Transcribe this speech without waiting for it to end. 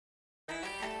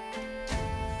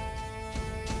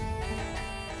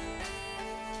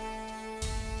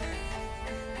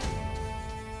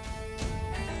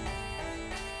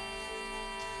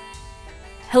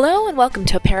Hello and welcome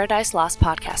to a Paradise Lost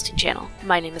podcasting channel.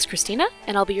 My name is Christina,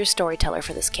 and I'll be your storyteller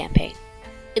for this campaign.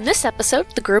 In this episode,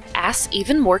 the group asks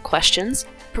even more questions,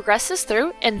 progresses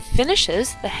through and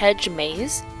finishes the hedge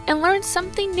maze, and learns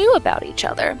something new about each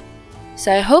other.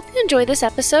 So I hope you enjoy this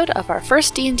episode of our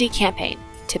first D&D campaign,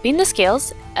 Tipping the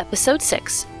Scales, Episode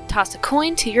 6, Toss a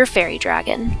Coin to Your Fairy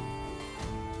Dragon.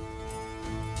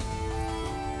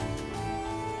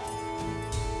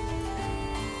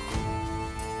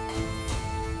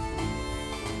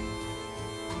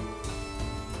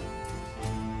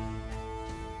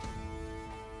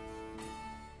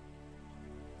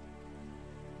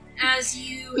 As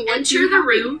you enter the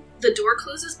room, the door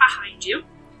closes behind you.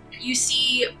 You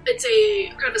see it's a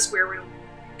kind of a square room.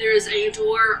 There is a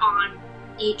door on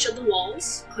each of the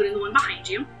walls, including the one behind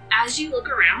you. As you look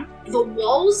around, the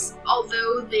walls,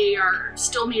 although they are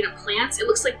still made of plants, it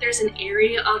looks like there's an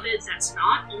area of it that's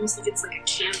not, almost like it's like a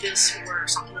canvas or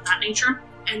something of that nature.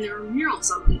 And there are murals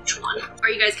on each one. Are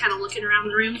you guys kind of looking around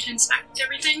the room to inspect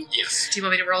everything? Yes. Do you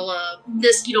want me to roll a...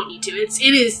 This, you don't need to. It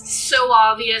is so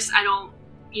obvious,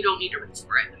 you don't need to roll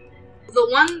for it. The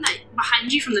one that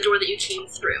behind you from the door that you came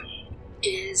through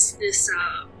is this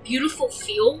beautiful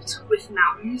field with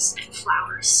mountains and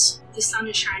flowers. The sun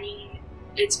is shining.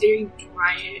 It's very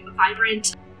bright,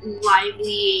 vibrant,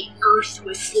 lively earth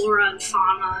with flora and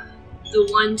fauna. The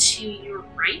one to your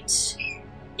right,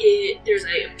 there's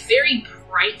a very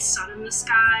bright sun in the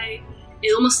sky.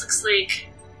 It almost looks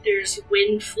like there's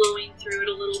wind flowing through it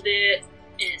a little bit.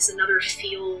 It's another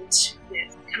field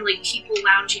with kind of like people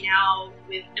lounging out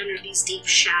with under these deep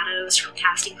shadows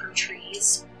casting from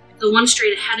trees. The one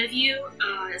straight ahead of you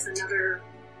is another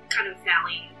kind of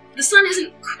valley. The sun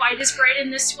isn't quite as bright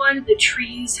in this one. The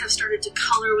trees have started to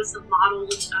color with the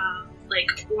mottled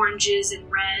like oranges and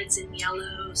reds and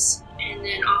yellows. And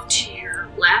then off to your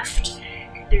left,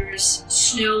 there's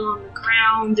snow on the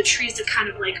ground. The trees have kind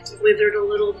of like withered a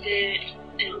little bit,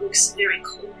 and it looks very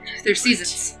cold. They're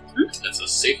seasons. That's a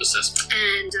safe assessment.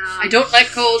 And I don't like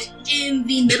cold. In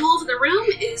the middle of the room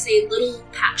is a little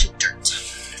patch of dirt.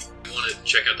 I want to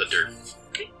check out the dirt.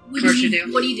 Okay. Of course you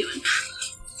do. What are you doing?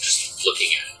 Just looking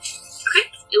at it. Okay.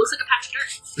 It looks like a patch of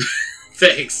dirt.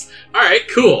 Thanks. Alright,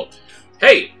 cool.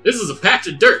 Hey, this is a patch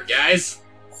of dirt, guys.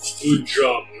 Good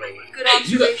job, Rowan. Good Hey,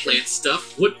 you got observation. plant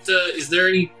stuff. What, is there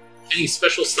any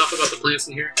special stuff about the plants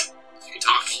in here? You can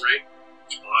talk to them, right?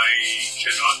 I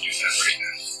cannot do that right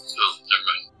now. Oh, never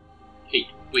mind. Hey,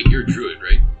 wait, you're a druid,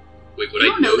 right? Wait, would You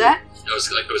I don't know that. I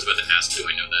was about to ask, do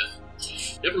I know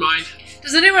that? Never mind.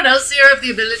 Does anyone else here have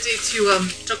the ability to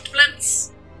talk to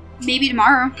plants? Maybe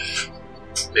tomorrow.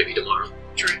 Maybe tomorrow.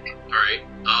 Drink. Alright,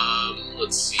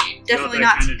 let's see. Definitely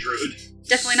not. not. That kind of druid.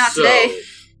 Definitely not today.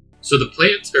 So the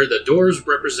plants, or the doors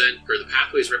represent, or the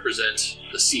pathways represent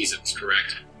the seasons,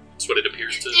 correct? That's what it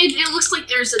appears to. It looks like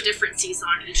there's a different season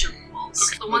on each of the walls.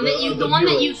 Okay. The one that you The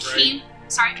murals, right? came.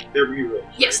 Sorry. They're murals.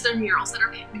 Yes, they're murals that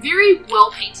are very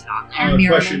well painted on there.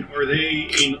 Mural. Question, are they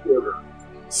in order?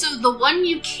 So the one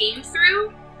you came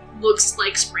through looks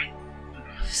like spring.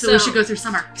 So we should go through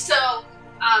summer. So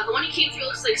the one you came through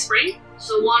looks like spring.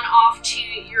 The one off to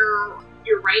your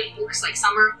right looks like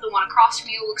summer. The one across from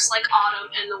you looks like autumn,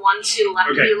 and the one to the left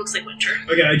of Okay. you looks like winter.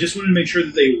 Okay, I just wanted to make sure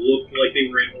that they looked like they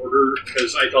were in order,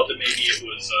 because I thought that maybe it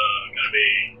was kind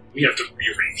of we have to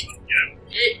rearrange them, you know?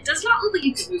 It does not look like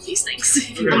you can move these things. If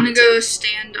you Okay. I'm wanted gonna to. go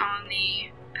stand on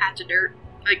the patch of dirt.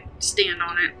 Like, stand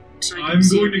on it. So I can I'm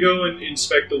see going it. to go and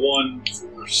inspect the one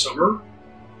for summer.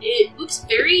 It looks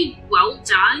very well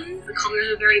done. The colors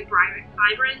are very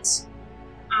vibrant.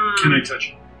 Can I touch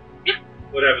it? Yeah.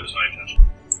 What happens when I touch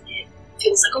it?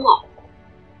 Feels like a wall.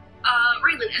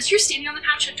 Raylan, as you're standing on the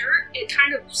patch of dirt, it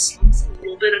kind of slumps a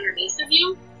little bit underneath of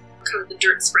you. Kind of the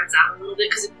dirt spreads out a little bit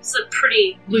because it's a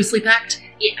pretty. Loosely packed.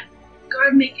 Yeah. Go ahead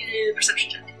and make a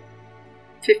perception check.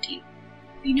 15.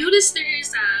 You notice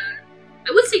there's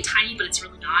I would say tiny, but it's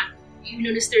really not. You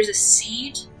notice there's a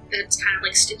seed that's kind of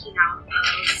like sticking out of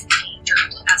the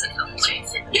dirt as it fell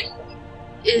away.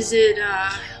 Is it,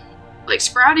 like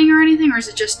sprouting or anything, or is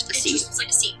it just a It seed? just looks like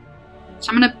a seed.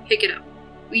 So I'm gonna pick it up.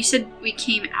 You said we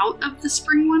came out of the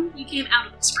spring one? You came out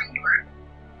of the spring door.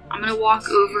 I'm gonna walk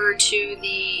over to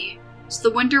the... Is the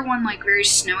winter one, like, very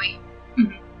snowy?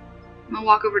 Mhm. I'm gonna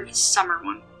walk over to the summer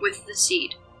one with the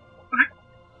seed.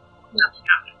 Nothing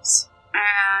happens.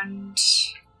 And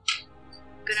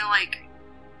I'm gonna like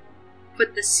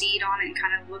put the seed on it and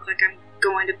kind of look like I'm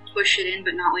going to push it in,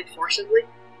 but not like forcibly.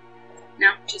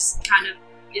 No, just kind of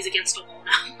is against a wall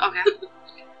now. Okay.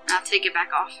 I'll take it back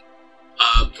off.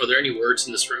 Are there any words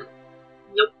in this room?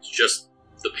 Nope. Just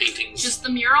the paintings? Just the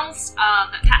murals,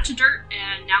 that patch of dirt,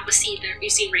 and now the seed there. You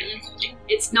see Raylan holding.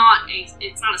 It's not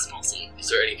a small seed. Is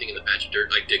there anything in the patch of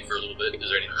dirt? I dig for a little bit. Is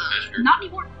there anything in the patch of dirt? Not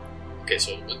anymore. Okay,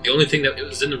 so the only thing that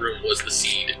was in the room was the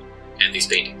seed and these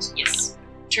paintings. Yes.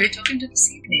 Try talking to the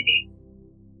seed, maybe.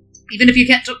 Even if you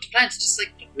can't talk to plants, just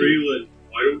like... Raylan,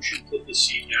 why don't you put the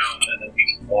seed down and then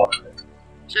we can water it?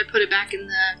 Should I put it back in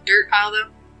the dirt pile, though?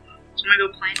 So I'm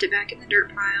gonna go plant it back in the dirt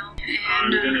pile.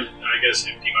 I'm And, gonna, I guess,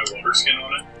 empty my water skin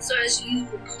on it. So as you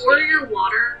pour your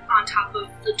water on top of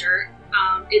the dirt,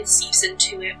 it seeps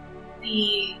into it.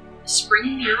 The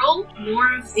spring mural,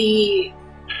 more of the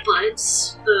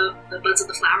buds, the buds of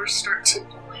the flowers start to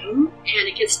bloom, and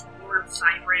it gets more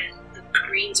vibrant. The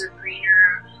greens are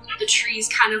greener. The trees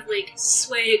kind of like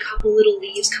sway, a couple little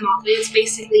leaves come off of it. It's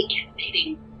basically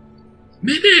animating.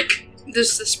 Mimic!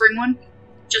 this is the spring one.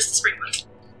 Just the spring one.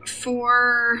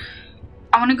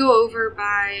 I want to go over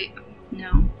by...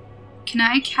 No. Can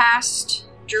I cast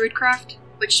Druidcraft,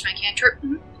 which is my cantrip?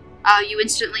 Mhm. You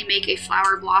instantly make a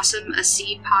flower blossom, a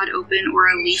seed pod open, or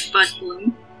a leaf bud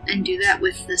bloom, and do that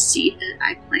with the seed that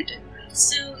I planted.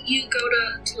 So you go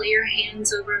to lay your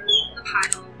hands over the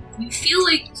pile. You feel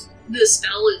like the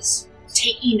spell is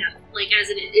taking up, like as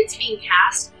it's being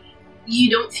cast. You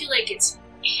don't feel like it's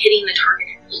hitting the target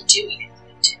and really doing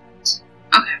anything to it.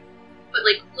 Okay. But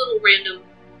like little random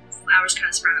flowers kind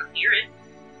of sprout out near it,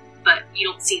 but you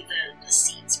don't see the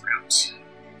seed sprout.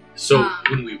 So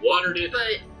when we watered it,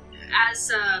 But as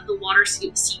the water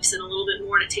seeps in a little bit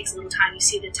more and it takes a little time, you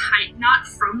see the tiny, not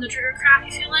from the Druidcraft,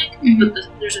 you feel like, Mhm.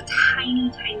 but there's a tiny,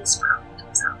 tiny sprout that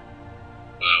comes out.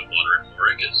 water and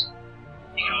more, I guess.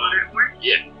 You can water it more.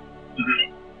 Yeah.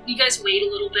 You guys wait a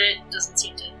little bit, it doesn't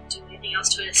seem to do anything else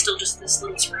to it, it's still just this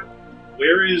little sprout.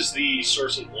 Where is the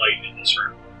source of light in this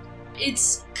room?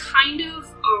 It's kind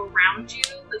of around you,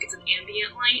 like it's an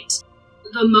ambient light.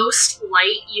 The most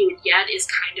light you would get is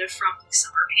kind of from the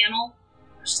summer panel.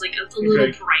 It's just like a little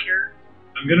Okay. brighter.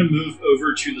 I'm gonna move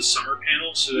over to the summer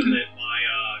panel so that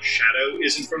my shadow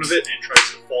is in front of it and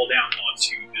tries to fall down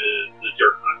onto the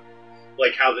dirt pile.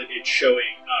 Like how that it's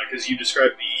showing, because you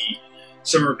described the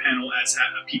summer panel as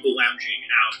people lounging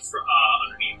out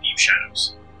underneath deep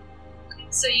shadows.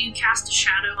 So you cast a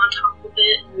shadow on top of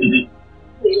it and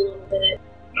wait a little bit.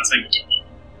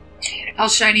 Nothing. How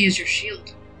shiny is your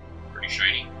shield? Pretty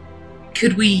shiny.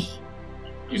 Could we...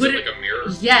 Is Would it like a mirror?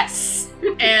 Yes,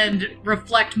 and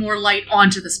reflect more light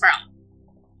onto the sprout.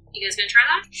 You guys gonna try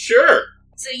that? Sure!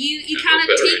 So you That's kind a of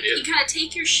better idea.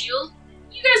 take your shield.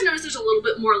 You guys notice there's a little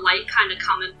bit more light kind of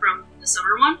coming from the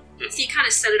summer one. So you kind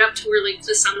of set it up to where like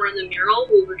the summer in the mural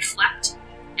will reflect,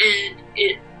 and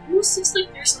it almost looks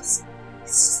like there's a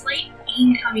slight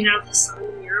beam coming out of the sun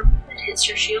in the mural that hits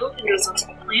your shield and goes onto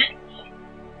the plant.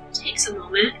 Takes a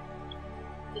moment.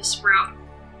 The sprout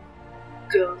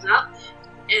goes up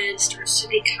and starts to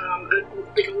become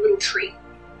like a little tree.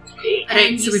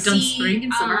 Alright, so you we've done see, spring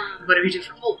and summer. What do we do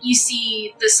for fall? You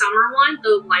see the summer one,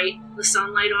 the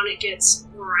sunlight on it gets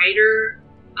brighter,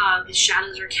 the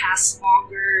shadows are cast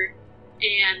longer,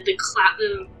 and the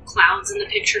clouds in the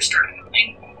picture start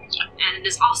moving. And it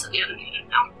is also animated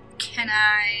now. Can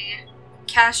I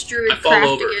cast I fall Druidcraft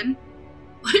over. again?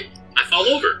 I fall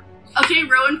over. Okay,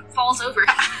 Rowan falls over.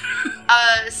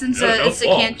 Since No, don't it's a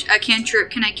fall.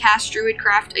 cantrip, can I cast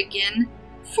Druidcraft again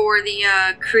for the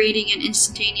creating an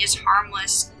instantaneous,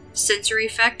 harmless sensory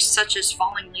effect, such as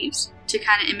falling leaves, to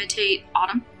kind of imitate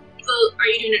autumn? Are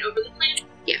you doing it over the plant?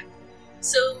 Yeah.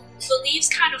 So the leaves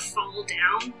kind of fall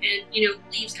down, and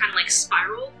leaves kind of like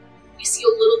spiral. You see a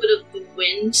little bit of the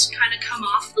wind kind of come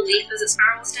off the leaf as it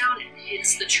spirals down and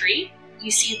hits the tree. You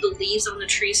see the leaves on the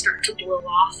tree start to blow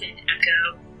off and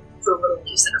echo the little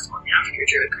leaves that are falling down from your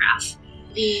Druidcraft.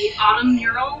 The autumn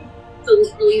mural,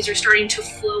 the leaves are starting to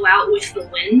flow out with the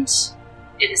wind.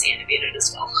 It is animated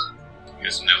as well.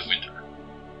 It's now winter.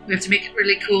 We have to make it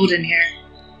really cold in here.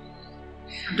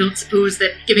 I don't suppose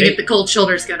that giving it the cold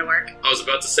shoulder is going to work. I was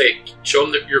about to say, show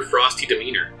them your frosty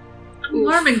demeanor. I'm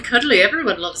warm and cuddly.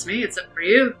 Everyone loves me except for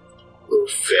you.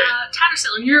 Oof. Yeah.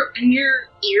 Tattersail, in your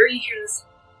ear, you hear this.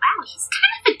 Wow, he's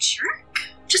kind of a jerk.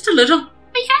 Just a little.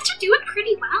 But you guys are doing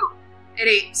pretty well.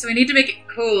 Eddie, so we need to make it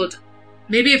cold.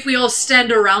 Maybe if we all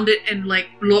stand around it and block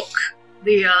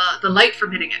the light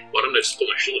from hitting it. Why don't I just put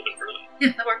my shield up in front of it?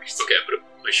 Yeah, that works. Okay, I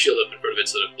put my shield up in front of it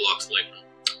so that it blocks the light.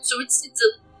 So it's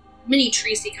a mini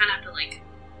tree, so you kind of have to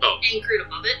anchor it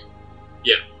above it.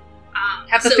 Yeah.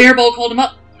 Have the so- Firbolg hold him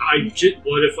up.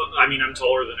 What if I'm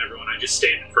taller than everyone? I just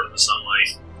stand in front of the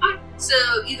sunlight. So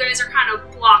you guys are kind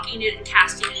of blocking it and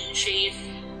casting it in the shade.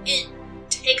 It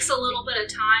takes a little bit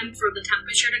of time for the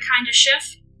temperature to kind of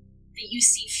shift, that you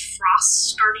see frost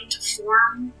starting to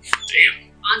form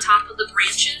Damn. on top of the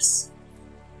branches,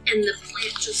 and the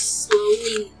plant just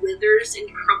slowly withers and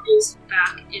crumples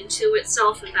back into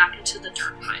itself and back into the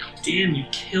dirt pile. Damn, you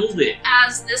killed it.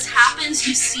 As this happens,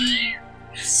 you see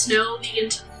snow begin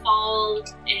to fall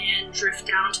and drift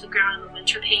down to the ground in the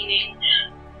winter painting.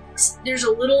 There's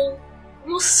a little,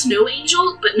 almost snow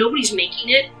angel, but nobody's making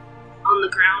it on the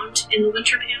ground in the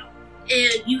winter panel.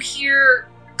 And you hear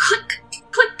click,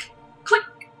 click, click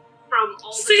from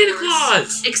all the Santa doors.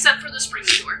 Claus! Except for the spring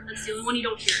door. That's the only one you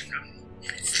don't hear it from.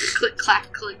 Click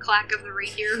clack of the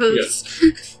reindeer hooves.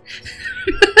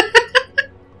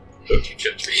 Don't you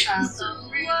judge me.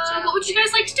 What would you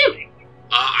guys like to do?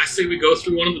 I say we go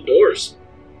through one of the doors.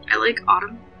 I like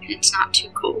autumn. It's not too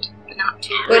cold, but not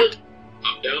too Alright.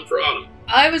 I'm down for autumn.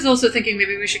 I was also thinking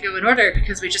maybe we should go in order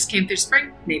because we just came through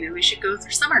spring. Maybe we should go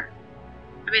through summer.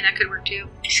 I mean, that could work too.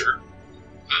 Sure.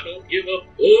 I don't give a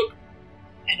fuck.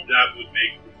 That would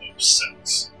make the most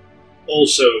sense.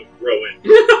 Also, Rowan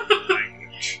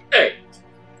language. Hey,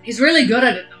 He's really good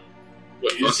at it, though.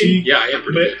 what, Is fucking? he? Yeah, I am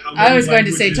pretty good. How I many was going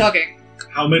to say languages- talking.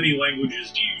 How many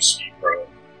languages do you speak, Rowan?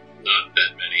 Not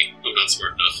that many. I'm not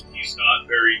smart enough. He's not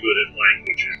very good at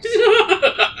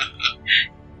languages.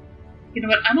 You know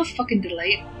what? I'm a fucking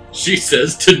delight. She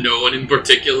says to no one in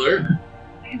particular.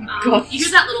 God. You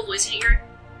hear that little voice in your ear?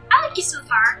 I like you so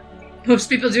far. Most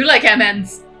people do like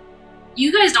MNs.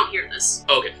 You guys don't hear this.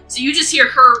 Okay. So you just hear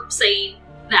her saying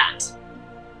that.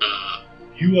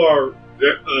 You are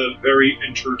a very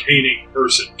entertaining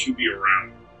person to be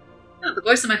around. Oh, the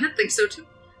voice in my head thinks so too.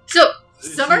 So,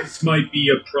 summer? This might be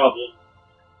a problem.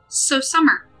 So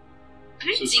summer.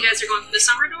 Okay, So so you guys are going through the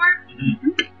summer door?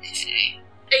 Mhm. Okay.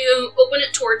 You open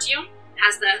it towards you.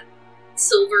 Has that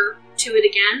silver to it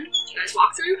again. You guys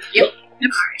walk through? Yep.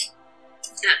 Alright.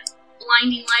 That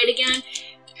blinding light again.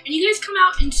 And you guys come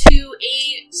out into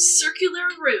a circular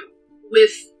room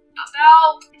with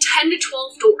about 10 to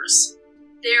 12 doors.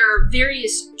 There are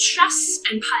various chests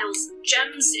and piles of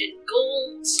gems and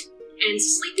gold, and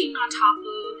sleeping on top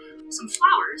of some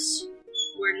flowers,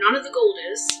 where none of the gold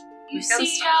is, you We gotta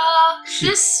see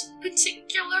this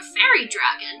particular fairy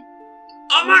dragon.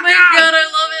 Oh my god, I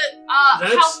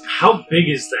love it! How big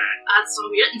is that? That's what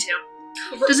I'm getting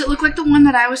to. Does it look like the one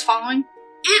that I was following?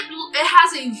 It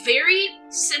has a very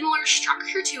similar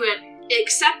structure to it,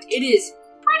 except it is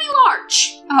pretty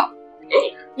large. Oh.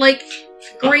 Like,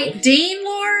 Great Dane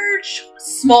large,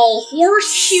 small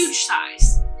horse. Huge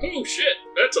size. Oh shit.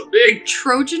 That's a big.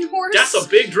 Trojan horse? That's a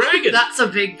big dragon. That's a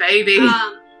big baby.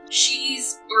 I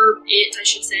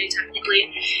should say,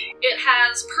 technically. It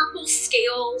has purple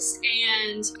scales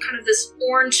and kind of this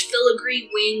orange filigree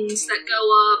wings that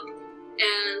go up,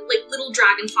 and like little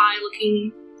dragonfly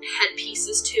looking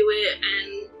headpieces to it,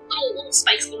 and little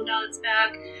spikes going down its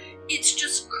back. It's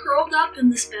just curled up in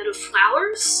this bed of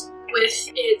flowers, with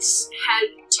its head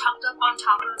tucked up on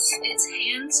top of its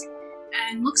hands,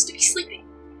 and looks to be sleeping.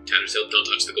 Tattersail, don't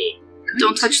touch the gold.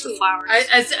 Don't touch the flowers.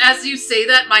 As you say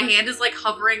that, my hand is like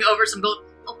hovering over some gold.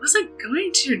 What was I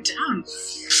going to do?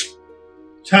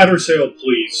 Tattersail,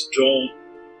 please, don't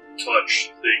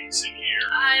touch things in here.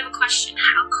 I have a question.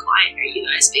 How quiet are you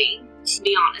guys being? To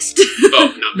be honest. Oh,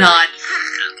 not very. Not. I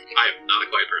am not a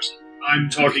quiet person. I'm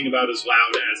talking about as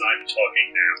loud as I'm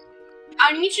talking now.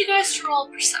 I need you guys to roll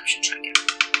a perception check. What you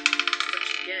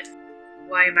get?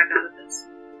 Why am I bad at this?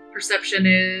 Perception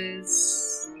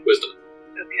is... Wisdom.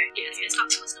 Okay. Yeah, you guys talk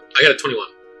to wisdom. I got a 21.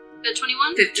 The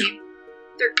 21? 15.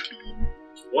 13.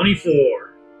 24.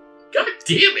 God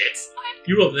damn it!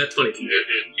 You rolled that 22,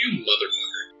 you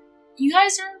motherfucker. You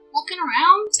guys are looking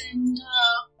around,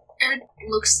 and it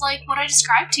looks like what I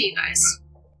described to you guys.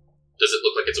 Does it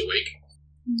look like it's awake?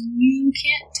 You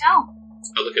can't tell.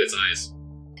 I look at its eyes.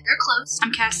 They're closed.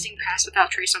 I'm casting Pass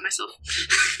Without Trace on myself.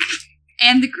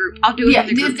 And the group. I'll do it in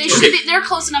the group. They're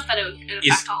close enough that it would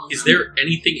affect all of them. Is there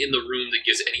anything in the room that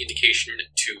gives any indication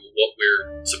to what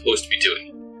we're supposed to be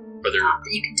doing? Whether Not that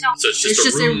you can tell. so, it's just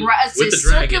It's a room it's with a the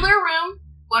dragon. circular room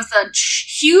with a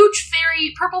huge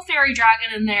purple fairy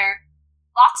dragon in there.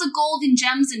 Lots of gold and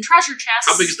gems and treasure chests.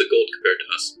 How big is the gold compared to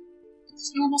us?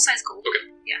 It's normal size gold. Okay.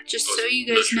 Just I was so you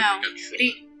not guys sure know, if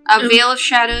you got- a veil of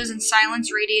shadows and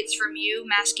silence radiates from you,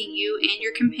 masking you and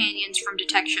your companions from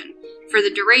detection. For the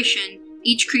duration,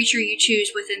 each creature you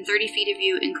choose within 30 feet of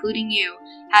you, including you,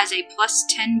 has a plus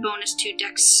 10 bonus to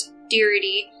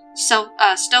dexterity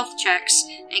stealth checks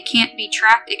and can't be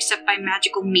tracked except by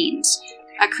magical means.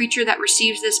 A creature that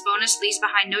receives this bonus leaves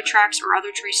behind no tracks or other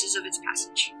traces of its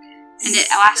passage. And it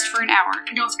lasts for an hour.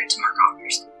 And don't forget to mark off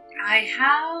yours. I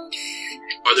have...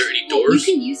 Are there any Well, you doors?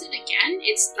 can use it again.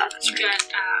 It's That's you right.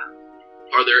 got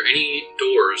Are there any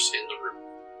doors in the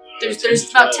room? There's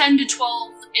about 10 to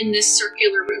 12 in this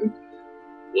circular room.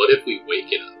 What if we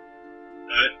wake it up?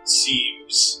 That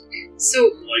seems So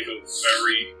like a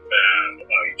very bad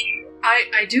idea.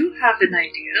 I do have an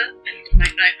idea, and it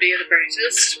might not be the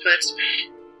greatest,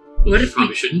 but what if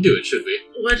Probably shouldn't do it, should we?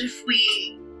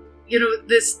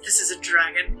 this is a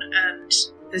dragon, and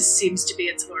this seems to be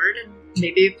its horde, and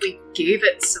maybe if we gave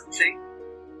it something,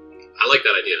 I like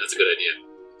that idea. That's a good idea.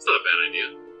 It's not a bad idea.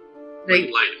 Why like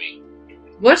you lying to me?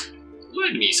 what? You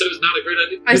lied to me. You said it was not a great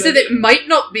idea. I said it might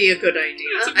not be a good idea.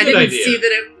 It's a I good didn't idea. see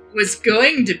that it was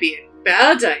going to be a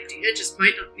bad idea. It just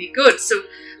might not be good. So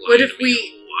what Lying if to me,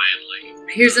 we- lying like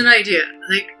here's an idea.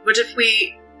 Like, what if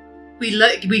we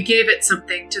gave it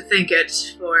something to thank it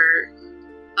for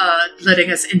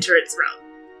letting us enter its realm?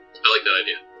 I like that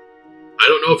idea. I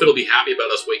don't know if it'll be happy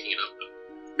about us waking it up, though.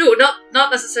 No,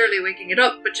 not necessarily waking it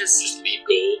up, but just Just leave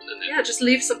gold and then just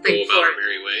leave go something about for our it.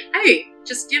 merry way. Hey,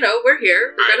 just we're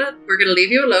here. Alright. We're gonna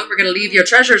leave you alone. We're gonna leave your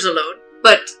treasures alone.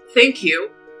 But thank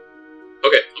you.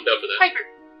 Okay, I'm down for that. Piper,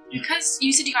 because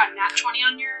you said you got a nat 20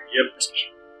 on your Yep. perception.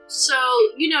 So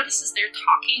you notice as they're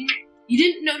talking. You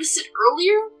didn't notice it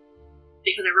earlier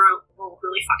because I rolled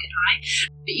really fucking high.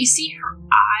 But you see her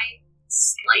eye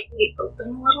slightly open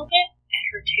a little bit and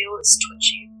her tail is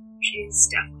twitching. She's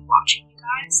definitely watching you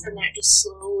guys, and then it just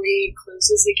slowly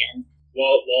closes again.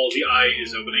 While the eye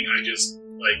is opening, I just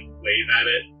wave at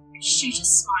it. She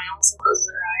just smiles and closes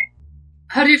her eye.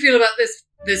 How do you feel about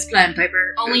this plan,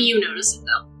 Piper? Only you notice it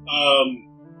though.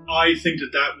 I think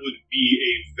that would be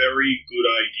a very good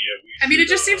idea. I mean, it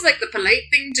just seems like the polite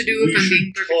thing to do we if I'm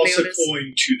being should perfectly toss a honest.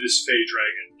 coin to this Fey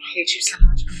dragon. I hate you so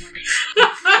much. I'm going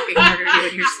to fucking murder you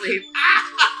in your sleep.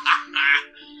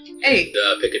 Hey,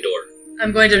 Pick a door.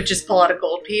 I'm going to just pull out a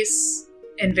gold piece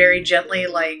and very gently,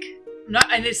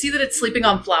 I see that it's sleeping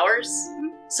on flowers,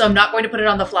 so I'm not going to put it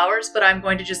on the flowers, but I'm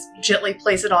going to just gently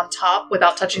place it on top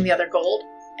without touching the other gold,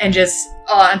 and just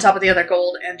on top of the other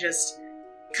gold, and just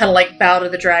kind of bow to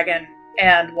the dragon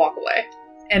and walk away,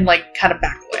 and kind of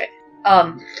back away.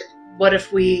 What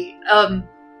if we,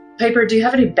 Paper, do you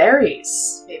have any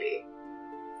berries, maybe?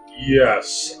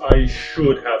 Yes, I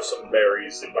should have some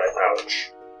berries in my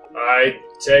pouch. I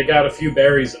take out a few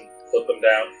berries and put them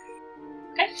down.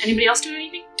 Okay. Anybody else do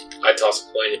anything? I toss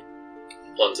a coin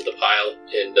onto the pile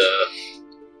and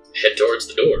head towards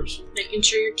the doors. Making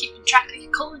sure you're keeping track of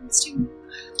your coins too.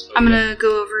 I'm gonna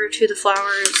go over to the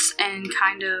flowers and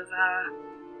kind of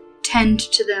tend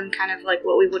to them, kind of like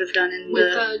what we would have done in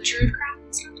With the druid craft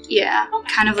and stuff. yeah, Okay.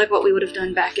 kind of like what we would have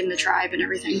done back in the tribe and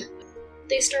everything.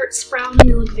 They start sprouting.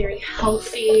 They look very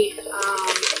healthy.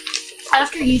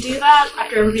 After you do that,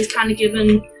 after everybody's kind of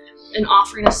given an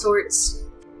offering of sorts,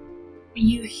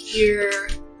 you hear,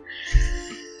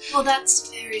 "Well, that's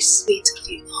very sweet of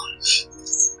you.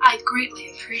 I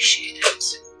greatly appreciate it."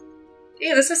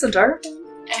 Yeah, this isn't our.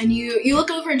 And you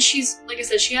look over, and she's, like I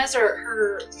said, she has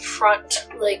her front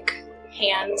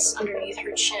hands underneath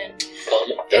her chin.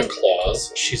 They're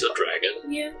claws. She's a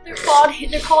dragon. Yeah, they're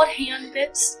called hand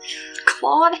bits.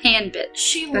 Clawed hand bit. That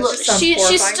just sounds She's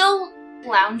horrifying. still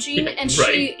lounging, and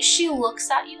Right. she looks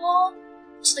at you all.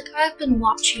 She's like, "I've been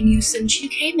watching you since you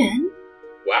came in."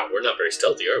 Wow, we're not very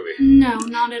stealthy, are we? No,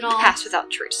 not at all. Pass without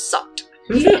trace sucked.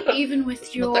 Even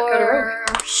with Not that kind of your,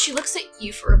 she looks at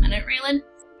you for a minute, Raylan.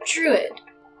 Druid.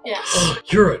 Yes.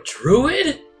 You're a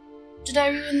druid? Did I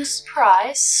ruin the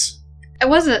surprise? I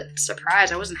wasn't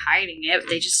surprised. I wasn't hiding it.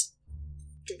 They just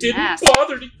didn't ask.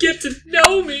 bother to get to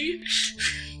know me.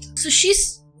 So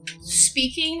she's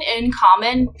speaking in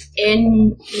common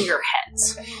in your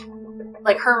heads.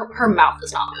 Like her mouth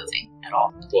is not moving at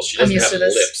all. Well, she I'm doesn't used have to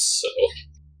this. lips, so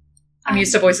I'm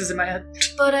used to voices in my head.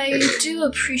 But I do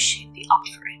appreciate the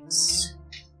offerings.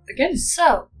 Again,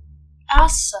 So,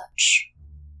 as such,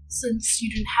 since you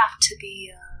didn't have to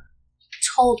be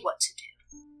told what to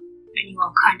do, and you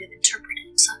all kind of interpreted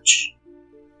it such,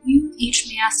 you each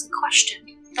may ask a question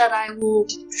that I will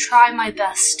try my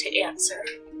best to answer.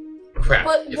 crap.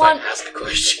 But if one- I ask a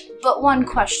question, But one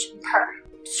question per.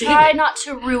 Try not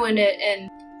to ruin it and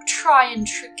try and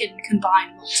trick and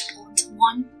combine multiple into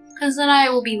one, because then I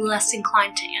will be less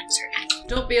inclined to answer it.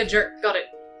 don't be a jerk. Got it.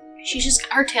 She's just,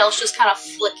 her tail's just kind of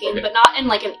flicking, Okay. but not in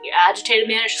an agitated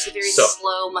manner, it's just a very So-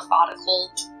 slow,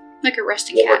 methodical. Like a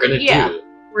resting what cat. we're gonna Yeah. do,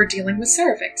 We're dealing with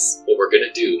Seraphix. what we're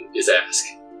gonna do is ask.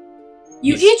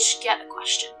 You Yes. each get a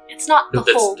question. It's not No,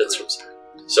 the whole that's group. from Sarah.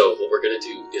 So what we're gonna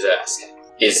do is ask: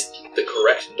 is the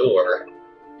correct door?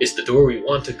 Is the door we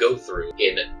want to go through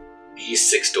in these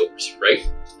 6 doors? Right.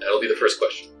 That'll be the first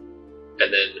question.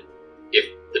 And then,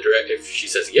 if she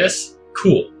says yes,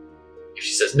 cool. If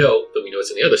she says no, then we know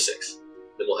it's in the other 6.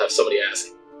 then we'll have somebody ask,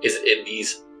 is it in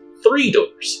these 3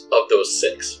 doors of those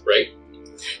 6, right?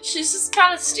 She's just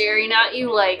kind of staring at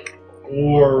you like,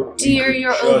 Or we dear, could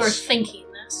you're just- overthinking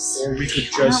this. Or we could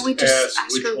Why don't just, we just ask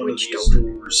ask which her one of which these door?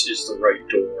 doors is the right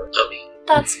door. I mean,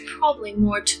 That's probably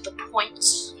more to the point.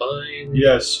 fine.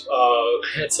 Yes, I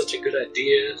had such a good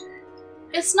idea.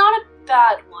 It's not a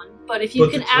bad one, but if you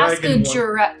But can the ask a dragon one-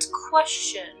 direct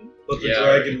question. but the Yeah,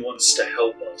 dragon wants to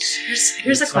help us.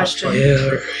 Here's a It's not question. fun.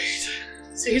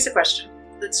 Right. So here's a question.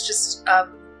 That's just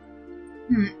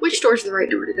Which door's the right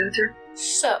door to go through?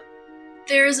 So,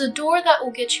 there is a door that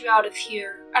will get you out of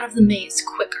here, out of the maze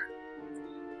quicker.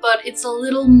 But it's a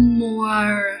little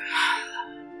more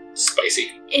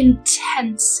Spicy.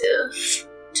 intensive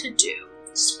to do.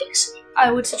 Spicy.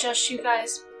 I would suggest you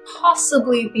guys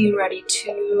possibly be ready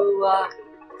to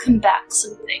combat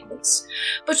some things.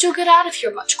 But you'll get out of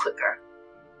here much quicker.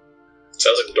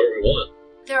 Sounds like the door we want.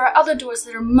 There are other doors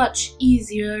that are much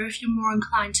easier if you're more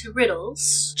inclined to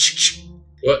riddles.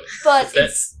 What? But That-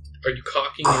 it's Are you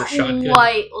cocking your shotgun?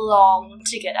 quite long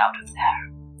to get out of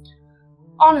there.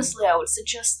 Honestly, I would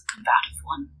suggest the combative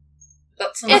one.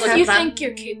 that sounds If like you a plan. think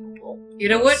you're capable. You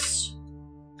know what?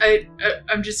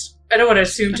 I'm just. I don't want to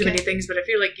assume too Okay. many things, but I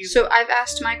feel like you. So I've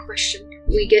asked my question.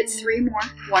 We get 3 more,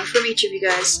 1 from each of you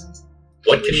guys.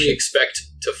 What can we expect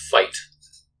to fight?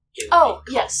 In Oh,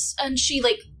 the yes. And she,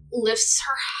 lifts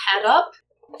her head up,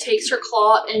 takes her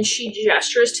claw, and she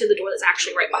gestures to the door that's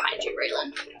actually right behind you,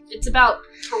 Raylan. It's about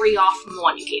 3 off from the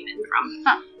one you came in from.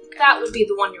 Huh. That would be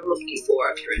the one you're looking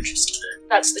for if you're interested in it.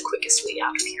 That's the quickest way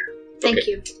out of here. Thank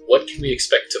Okay. you. What can we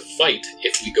expect to fight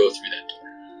if we go through that door?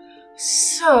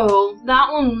 So,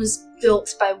 that one was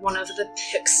built by one of the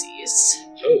pixies.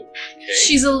 Oh, okay.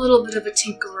 She's a little bit of a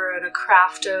tinkerer and a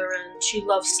crafter, and she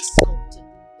loves to sculpt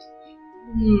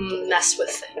and mess with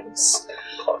things.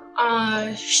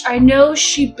 I know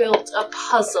she built a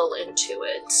puzzle into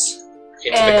it.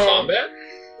 Into the combat?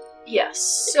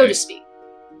 Yes, so Okay. to speak.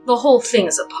 The whole thing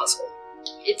is a puzzle.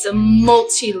 It's a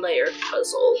multi-layered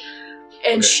puzzle.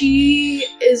 And Okay. she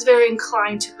is very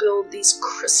inclined to build these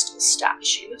crystal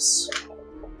statues.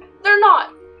 They're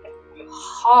not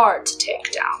hard to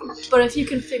take down, but if you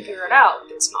can figure it out,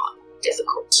 it's not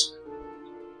difficult.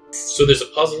 So there's a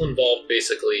puzzle involved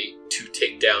basically to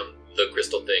take down the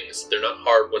crystal things. They're not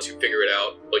hard once you figure it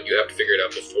out, but you have to figure it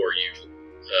out before you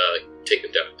take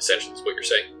them down, essentially, is what you're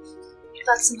saying.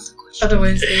 That's another question.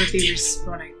 Otherwise, they would be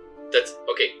respawning. That's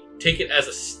okay. Take it as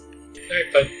a.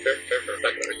 Alright, fine. Fair. I'm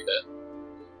not gonna argue that.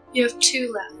 You have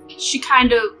 2 left. She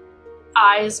kind of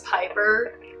eyes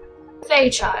Piper.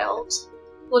 Feychild,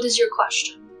 what is your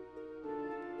question?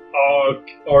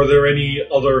 Are there any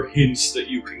other hints that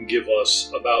you can give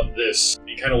us about this?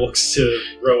 He kind of looks to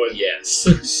Rowan.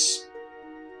 Yes.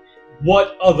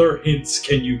 What other hints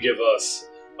can you give us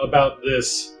about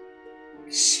this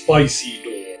spicy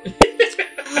door?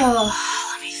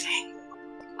 Let me think.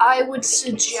 I would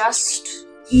suggest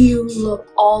you look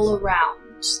all around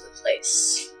the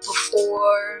place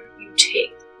before you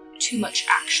take too much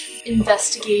action.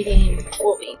 Investigating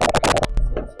will be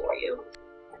helpful for you.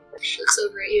 She looks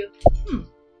over at you.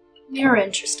 You're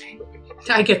interesting.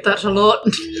 I get that a lot.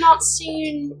 Not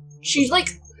seeing. She looks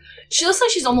like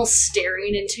she's almost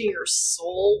staring into your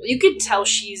soul. You could tell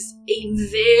she's a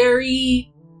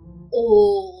very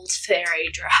old fairy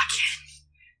dragon.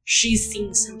 She's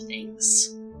seen some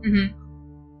things. Mm-hmm.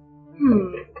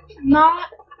 Not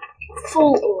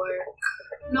full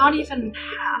orc. Not even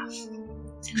half.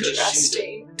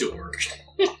 Interesting. Dork.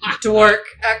 Dork,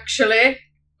 actually.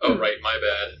 Oh, right, my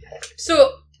bad.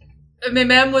 So, my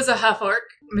mem was a half orc.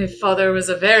 My father was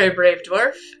a very brave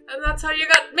dwarf, and that's how you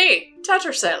got me,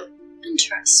 Tattersail.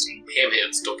 Interesting. Ham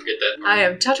hands, don't forget that. I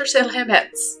am Tattersail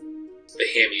Hamheads. The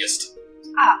hammiest.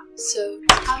 So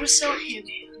Tattersail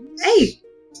Hamhand. Hey,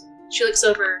 She looks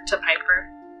over to Piper.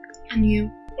 And you?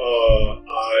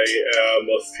 I am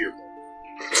a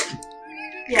fearful.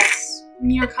 Yes.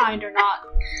 Your kind are not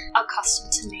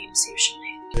accustomed to names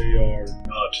usually. They are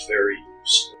not very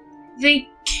useful. They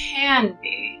can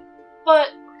be, but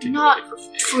not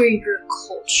for your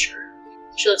culture.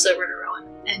 She looks over to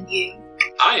Rowan. And you?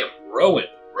 I am Rowan.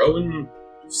 Rowan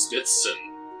Smithson.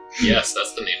 Yes,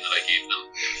 that's the name that I gave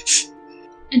them.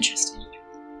 Interesting.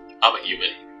 I'm a human.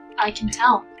 I can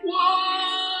tell.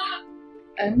 What?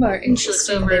 I'm more And she looks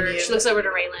interesting over. than you. She looks over to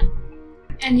Raylan.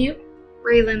 And you?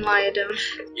 Raylan Lyodone.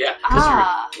 Yeah,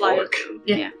 because you're an orc.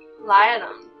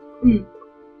 Lyodon.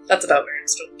 That's about Baron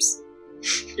Storms.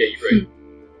 Yeah, you're right.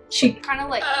 She kind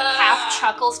of half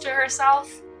chuckles to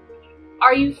herself.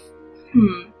 Are you?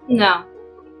 No.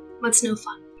 That's no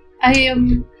fun.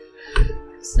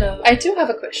 So I do have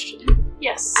a question.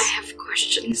 Yes. I have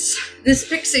questions. This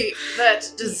pixie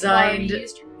that designed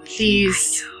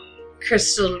these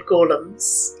crystal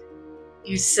golems,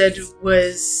 you said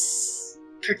was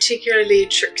particularly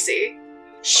tricksy.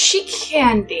 She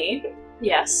can be.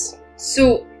 Yes.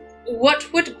 So,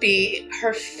 what would be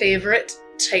her favorite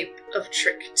type of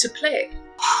trick to play?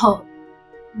 Oh.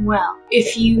 Well,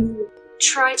 if you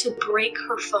try to break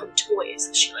her fun toys,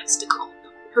 as she likes to call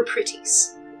them, her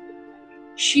pretties,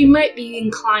 she might be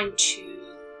inclined to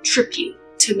trip you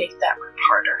to make that work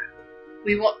harder.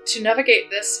 We want to navigate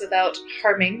this without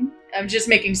harming. I'm just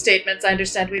making statements. I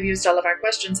understand we've used all of our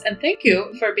questions, and thank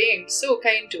you for being so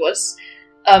kind to us.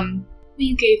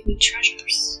 You gave me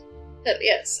treasures. Well,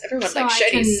 yes, everyone So likes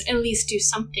I shinies. can at least do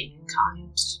something in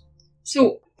kind.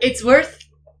 So, it's worth...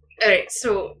 Alright,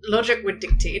 so logic would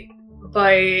dictate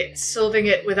by solving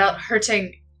it without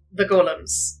hurting the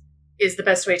golems is the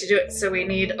best way to do it. So we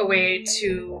need a way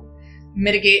to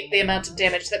mitigate the amount of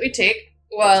damage that we take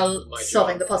while My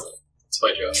solving job. the puzzle. It's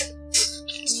my job.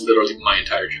 It's literally my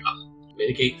entire job.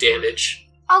 Mitigate damage.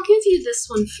 I'll give you this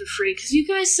one for free, because you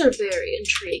guys are very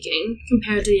intriguing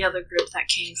compared to the other group that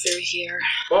came through here.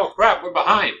 Oh crap, we're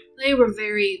behind. They were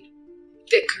very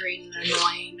bickering and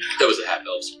annoying. That was the half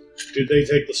elves. Did they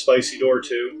take the spicy door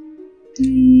too?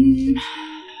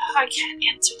 I can't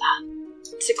answer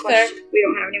that. It's a question. We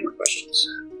don't have any more questions.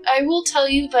 I will tell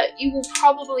you that you will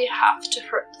probably have to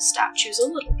hurt the statues a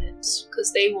little bit,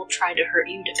 because they will try to hurt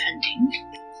you depending.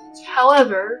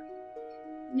 However,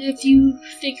 if you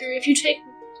take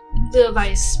the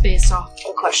vice based off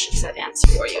the questions I've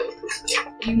answered for you,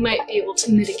 you might be able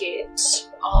to mitigate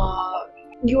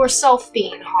yourself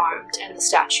being harmed and the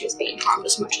statues being harmed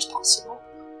as much as possible.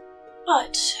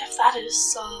 But if that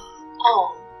is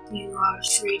all, you are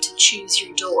free to choose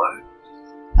your door.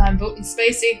 I'm voting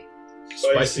spicy.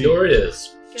 Spicy door it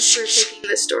is. Guess we're taking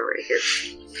this door right here.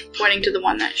 Pointing to the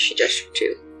one that she gestured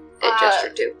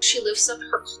to. She lifts up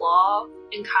her claw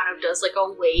and kind of does like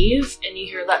a wave, and you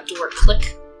hear that door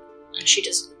click. And she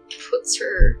just puts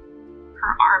her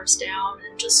arms down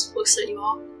and just looks at you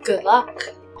all. Good luck.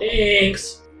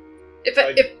 Thanks.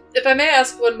 If I may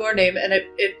ask one more name, and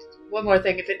one more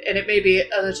thing, it may be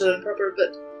a little improper,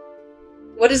 but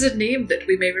what is a name that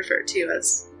we may refer to you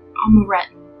as? Amaret.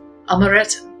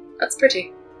 Amaretto. That's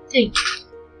pretty. Thank you.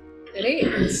 It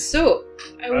is. So,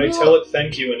 I tell it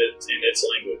thank you in its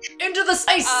language. into the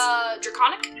space!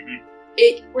 Draconic? Mhm.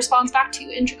 It responds back to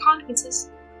you in Draconic and says,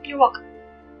 "You're welcome."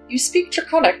 You speak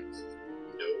Draconic.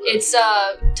 No, It's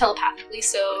telepathically,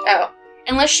 so Oh.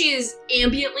 unless she is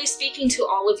ambiently speaking to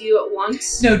all of you at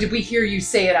once. No, did we hear you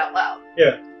say it out loud?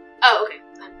 Oh, okay.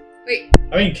 Wait.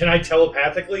 I mean, can I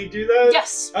telepathically do that?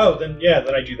 Yes. Oh, then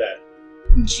I do that.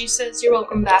 And she says, "You're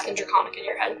welcome" back in Draconic in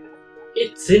your head.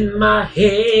 It's in my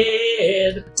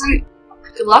head.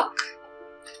 Good luck.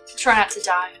 Try not to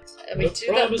die. Me too.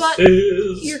 Then.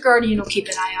 Promises. Your guardian will keep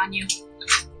an eye on you.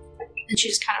 And she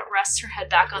just kind of rests her head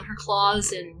back on her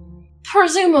claws and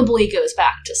presumably goes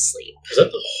back to sleep. Is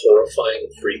that the horrifying,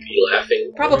 creepy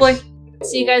laughing? Probably.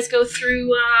 So you guys go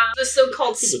through the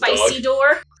so-called The spicy dog.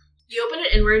 door. You open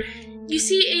it inward. You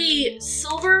see a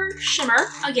silver shimmer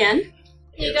again.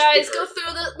 You guys go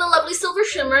through the lovely silver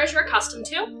shimmer as you're accustomed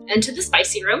to, into the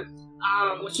spicy room,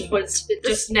 which is what it's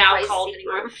just now called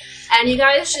anymore. And you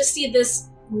guys just see this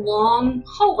long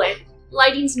hallway.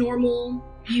 Lighting's normal.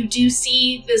 You do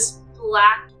see this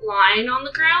black line on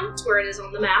the ground where it is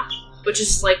on the map, which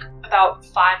is like about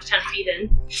 5 to 10 feet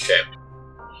in. Okay.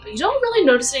 But you don't really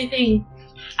notice anything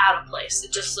out of place.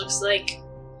 It just looks like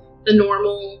the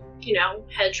normal,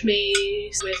 hedge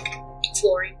maze with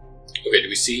flooring. Okay, do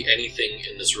we see anything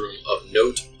in this room of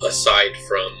note aside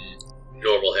from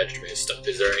normal hedge maze stuff?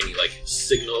 Is there any,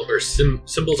 signal or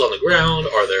symbols on the ground?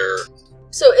 Are there...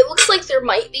 So it looks like there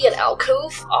might be an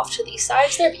alcove off to these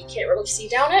sides there, but you can't really see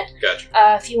down it. Gotcha.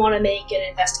 If you want to make an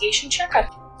investigation check, I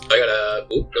got a...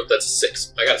 Oop, nope, that's a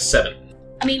 6. I got a 7.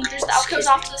 there's the alcoves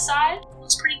off to the side.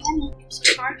 Looks pretty normal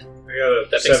so far. I got a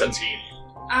That makes sense. 17.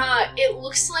 It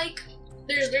looks like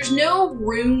there's no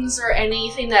runes or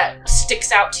anything that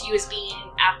sticks out to you as being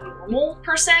abnormal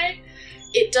per se.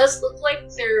 It does look like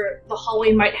the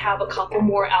hallway might have a couple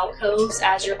more alcoves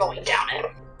as you're going down it,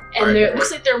 and it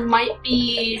looks like there might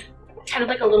be kind of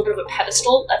like a little bit of a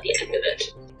pedestal at the end of it.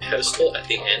 Pedestal at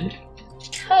the end?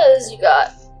 Because you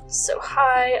got so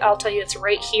high, I'll tell you it's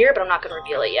right here, but I'm not going to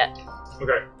reveal it yet.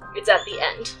 Okay. It's at the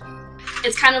end.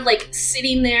 It's kind of like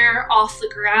sitting there off the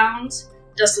ground.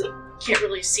 Can't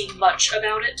really see much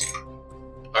about it.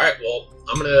 Alright, well,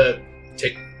 I'm gonna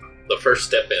take the first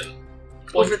step in.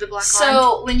 Over the black line.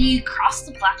 So when you cross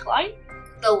the black line,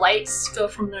 the lights go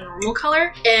from the normal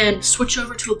color and switch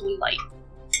over to a blue light.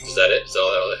 Is that it? Is that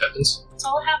all that happens? That's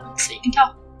all that happens, so you can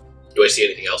tell. Do I see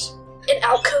anything else? An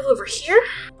alcove over here,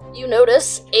 you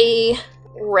notice a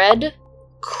red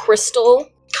crystal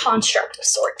construct of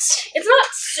sorts. It's not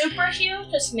super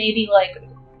huge, just maybe like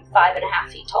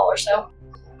 5.5 feet tall or so.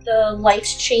 The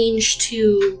lights change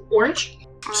to orange.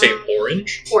 Say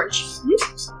orange? Orange.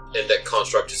 And that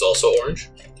construct is also orange?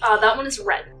 That one is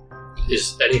red.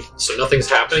 So nothing's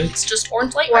happening? It's just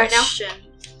orange light right now. Question.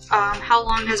 How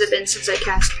long has it been since I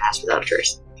cast Pass Without a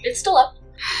Trace? It's still up.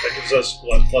 That gives us,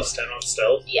 what, plus 10 on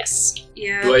stealth? Yes.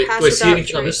 Yeah. Do I Pass see Without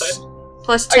anything on this Trace. side?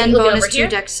 Plus Are you 10 looking bonus over to here?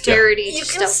 dexterity You to can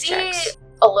stealth see checks.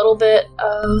 a little bit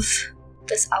of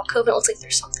this alcove. It looks like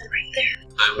there's something right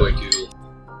there. I'm going to...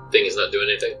 Thing is not doing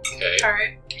anything. Okay.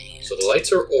 Alright. So the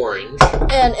lights are orange.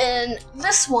 And in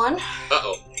this one,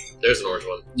 Uh-oh. There's an orange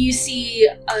one. you see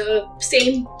a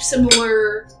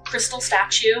similar crystal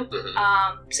statue.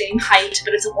 Mhm. Same height,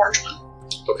 but it's an orange one.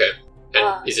 Okay.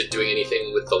 And is it doing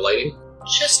anything with the lighting?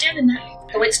 It's just standing there.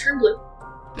 The lights turn blue.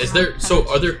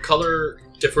 Are there color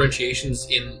differentiations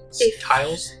in If-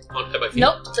 tiles at my feet?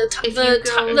 Nope. If you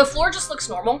go- The floor just looks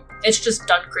normal. It's just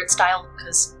done grid style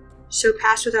because So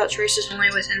Pass Without Trace is only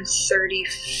within 30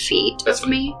 feet That's of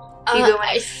fine. me. If you go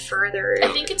any I further... I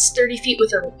think it's 30 feet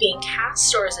with it being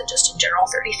cast, or is it just in general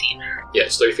 30 feet? Yeah,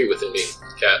 it's 30 feet within me.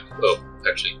 Cat. Oh,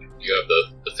 actually, you have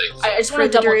the thing. I just for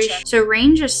want the to double duration. check. So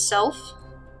range is self.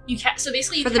 You can so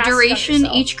basically you For the cast it on duration,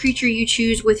 yourself. each creature you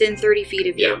choose within 30 feet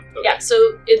of you. Yeah. Okay. Yeah,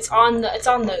 so it's on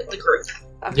the group.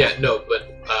 Okay. Yeah, no, but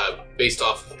based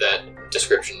off of that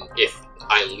description, if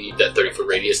I leave that 30-foot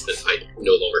radius, then I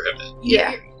no longer have that.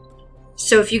 Yeah.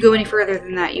 So if you go any further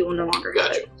than that, you will no longer have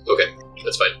Gotcha. it. Okay,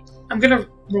 that's fine. I'm gonna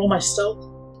roll my stealth.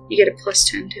 You get a plus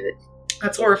 10 to it.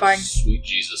 That's horrifying. Sweet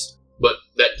Jesus. But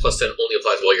that plus 10 only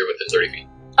applies while you're within 30 feet.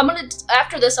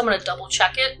 After this, I'm gonna double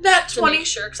check it That to 20. make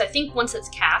sure, because I think once it's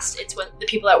cast, it's when the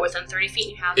people that are within 30 feet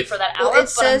you have it If- for that hour. Well, but it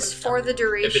says I'm for gonna the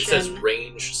duration. If it says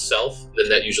range self, then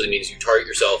that usually means you target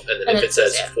yourself, and then And if it it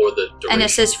says says, yeah. for the duration. and it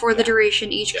says for the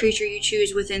duration, each Yeah. creature you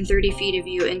choose within 30 feet of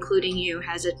you, including you,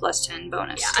 has a plus 10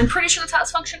 bonus. Yeah, I'm pretty sure that's how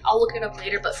it's functioned. I'll look it up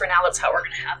later, but for now, that's how we're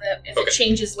gonna have it. If Okay. it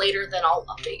changes later, then I'll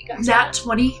update you guys. Nat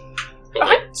 20.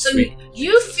 Okay, So sweet.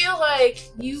 you feel like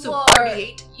you So are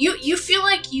 38. you feel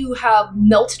like you have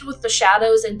melted with the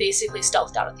shadows and basically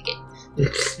stealthed out of the game.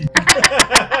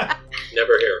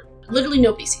 Never here. Literally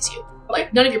nobody sees you.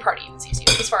 Like none of your party even sees you,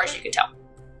 as far as you can tell.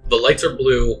 The lights are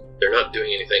blue. They're not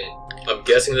doing anything. I'm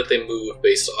guessing that they move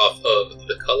based off of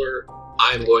the color.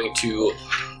 I'm going to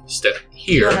step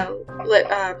You here. want to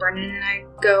let Brennan and I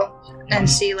go and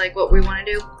see like what we want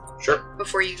to do Sure.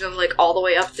 before you go like all the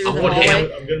way up through I the want hallway?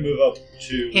 him. I'm gonna move up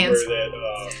to Hands. where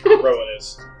that Rowan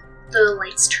is. The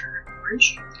lights turn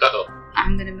orange. Uh-oh.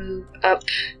 I'm gonna move up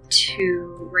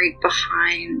to right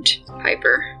behind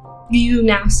Piper. You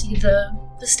now see the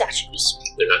statues.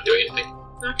 They're not doing anything.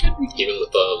 Not doing anything. Even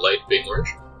with the light being orange.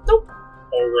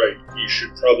 Alright, you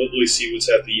should probably see what's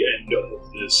at the end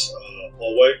of this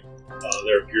hallway.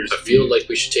 There appears I to feel be like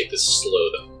we should take this slow,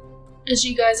 though. As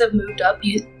you guys have moved up,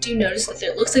 you do notice that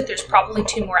it looks like there's probably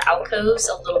 2 more alcoves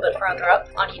a little bit farther up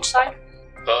on each side.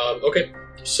 Okay.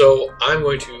 So I'm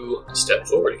going to step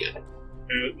forward again.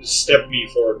 step me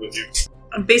forward with you.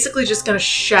 I'm basically just gonna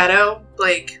shadow,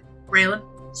 like, Raylan.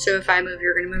 So if I move,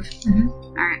 you're gonna move? Mhm.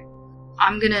 Alright.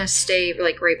 I'm gonna stay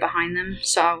like right behind them,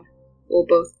 so we'll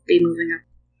both be moving up.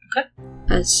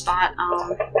 Okay. A spot.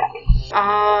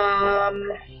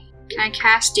 Can I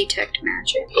cast Detect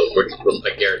Magic? Oh,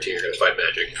 I guarantee you're going to find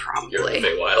magic. You're in Probably. the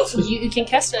Feywild. You can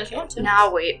cast it if you want to.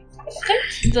 Now wait.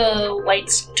 The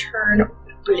lights turn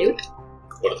blue.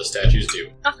 What do the statues do?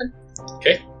 Nothing.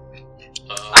 Okay.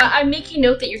 I'm making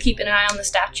note that you're keeping an eye on the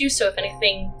statue, so if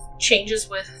anything changes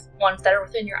with ones that are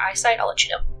within your eyesight, I'll let you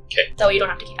know. Okay. That way you don't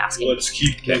have to keep asking. Let's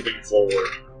keep moving forward.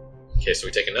 Okay, so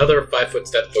we take another 5-foot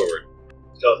step forward.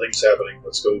 Nothing's happening.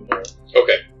 Let's go more.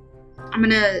 Okay. I'm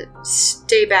gonna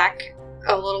stay back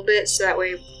a little bit so that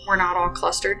way we're not all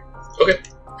clustered. Okay.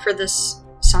 For this,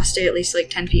 so I'll stay at least like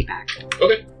 10 feet back.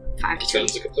 Okay. 5 to 10.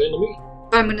 Sounds like a plan to me.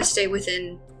 But I'm gonna stay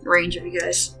within range of you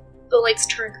guys. The lights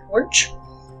turn orange.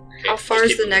 Okay, How far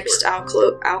just is the keep next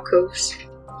moving alcoves?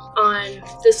 On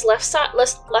this left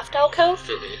alcove,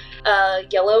 forward.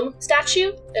 Mhm. yellow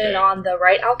statue, and on the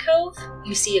right alcove,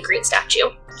 you see a green statue.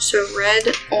 So red,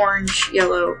 orange,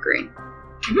 yellow, green.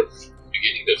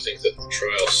 Beginning to think that the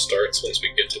trial starts once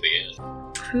we get to the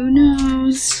end. Who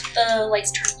knows? The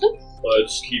lights turn blue.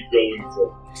 Let's keep going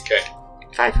forward. Okay.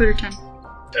 5 foot or 10.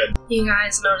 You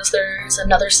guys notice there's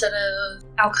another set of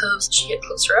alcoves as you get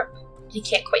closer up. You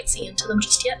can't quite see into them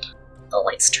just yet. The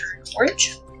lights turn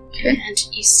orange. Okay. And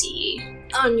you see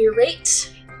on your right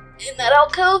in that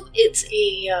alcove, it's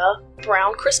a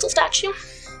brown crystal statue.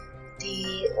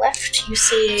 The left, you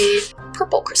see a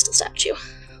purple crystal statue.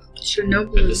 So no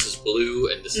blue. And this is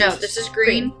blue, and this is... This is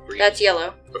green. Green. That's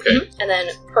yellow. Okay. And then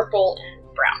purple and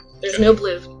brown. There's no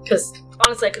blue, because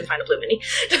honestly I couldn't find a blue mini.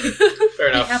 Fair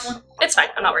I enough. have one. It's fine,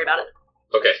 I'm not worried about it.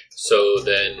 Okay, so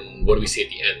then what do we see at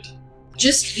the end?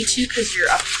 Just you two, because you're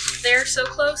up there so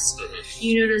close,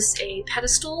 you notice a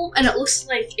pedestal, and it looks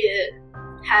like it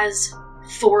has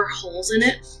 4 holes in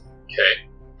it, Okay.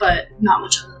 but not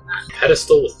much other than that.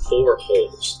 Pedestal with 4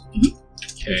 holes. We've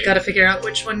Okay. got to figure out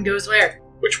which one goes where.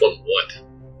 Which one what?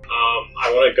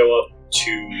 I want to go up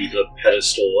to the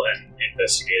pedestal and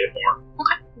investigate it more.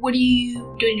 Okay. What are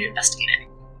you doing to investigate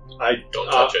it? Don't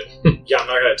touch it. Yeah, I'm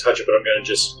not going to touch it, but I'm going to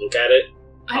just look at it.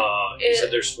 You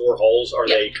said there's 4 holes. Are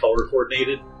Yeah. they color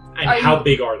coordinated? And Are how you-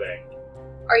 big are they?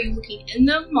 Are you looking in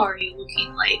them, or are you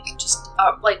looking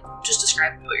just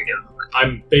describe what you're doing?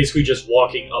 I'm basically just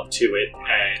walking up to it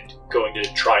and going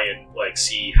to try and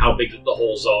see how big the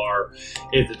holes are,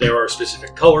 if there are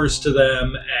specific colors to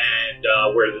them,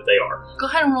 and where that they are. Go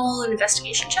ahead and roll an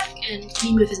investigation check, and can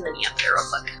you move his mini up there real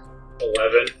quick?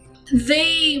 11.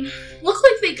 They look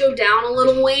like they go down a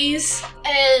little ways,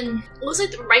 and it looks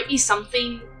like there might be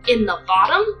something in the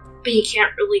bottom, but you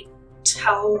can't really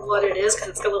tell what it is because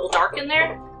it's a little dark in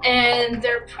there. And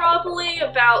they're probably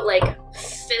about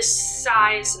fist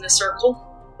size in a circle,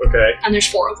 Okay. and there's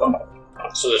 4 of them.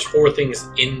 So there's 4 things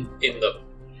in the...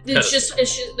 It's just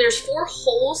there's 4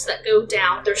 holes that go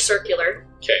down. They're circular.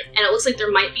 Okay. And it looks like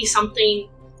there might be something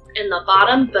in the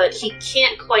bottom, but he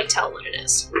can't quite tell what it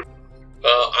is.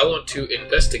 I want to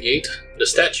investigate the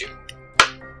statue.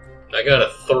 I got a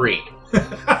 3.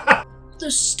 The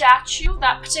statue,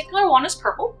 that particular one, is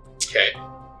purple. Okay.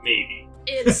 Maybe.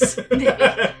 It's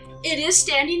it is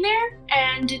standing there,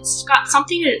 and it's got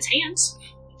something in its hands.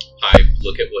 I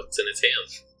look at what's in its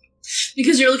hands.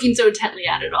 Because you're looking so intently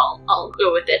at it, I'll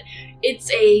go with it.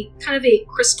 It's a kind of a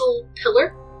crystal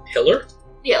pillar. Pillar?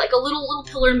 Yeah, like a little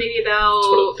pillar, maybe about It's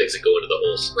one of the things that go into the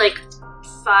holes.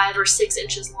 5 or 6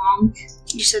 inches long.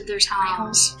 You said there's how many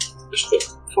holes? There's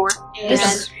 4. 4. And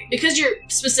because you're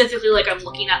specifically I'm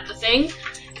looking at the thing,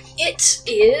 it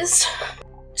is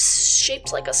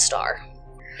shaped like a star.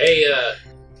 Hey,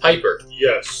 Piper,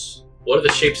 Yes. what are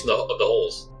the shapes of the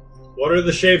holes? What are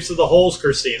the shapes of the holes,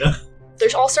 Christina? They're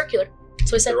all circular.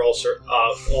 So I said, They're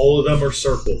all of them are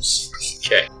circles.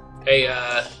 Okay. Hey,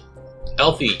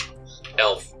 Elfie.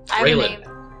 Elf. I have a Raylan. name.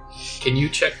 Can you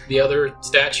check the other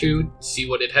statue, see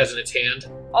what it has in its hand?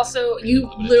 also,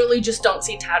 you literally just don't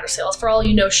see Tattersails. For all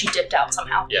you know, she dipped out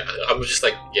somehow. Yeah, I'm just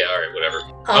yeah, alright, whatever.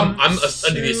 I'm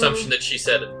under the assumption that she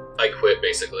said, I quit,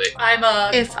 basically. I'm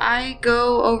If I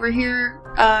go over here,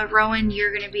 Rowan,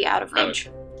 you're going to be out of range.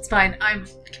 It's fine.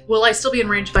 Will I still be in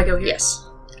range if I go here? Yes.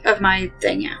 Of my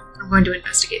thing, yeah. I'm going to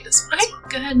investigate this one. Okay,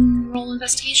 go ahead and roll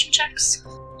investigation checks.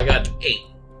 I got 8,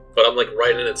 but I'm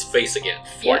right in its face again.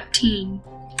 14.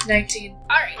 19.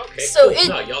 Alright, Okay, so cool. it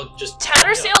No, y'all just...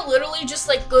 Tattersail literally just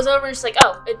goes over and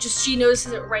just she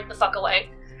notices it right the fuck away.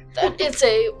 That it's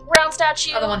a round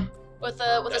statue Other one. with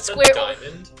a That's square.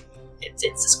 diamond. It's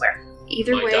a square.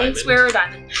 Either My way, diamond. Square or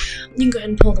diamond. You can go ahead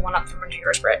and pull the one up from under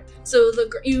your spread. So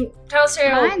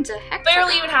Tattersail mine's a hexagon.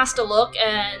 barely even has to look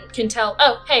and can tell.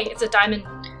 Oh, hey, it's a diamond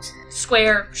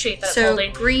square shape that it's So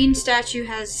holding. green statue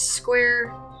has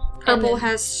square, purple then-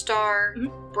 has star,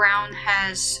 brown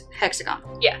has hexagon.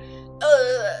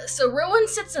 So Rowan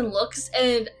sits and looks,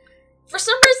 and for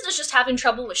some reason is just having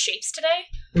trouble with shapes today.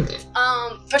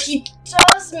 But he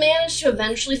does manage to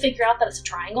eventually figure out that it's a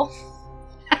triangle.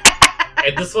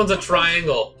 And this one's a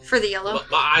triangle. For the yellow.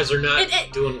 My eyes are not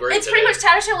It- doing great It's pretty today.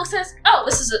 much Tattersail looks at this. Oh,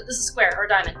 this is a square or a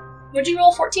diamond. Would you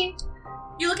roll 14?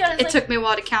 You look at it. It took me a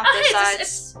while to count Oh, the hey, sides.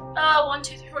 it's 1,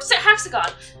 2, 3, 4. It's a hexagon.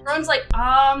 Rowan's like,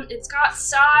 it's got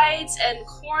sides and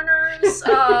corners.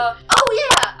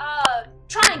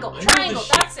 Triangle. I know the Triangle.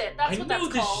 shape. That's it. That's I what know that's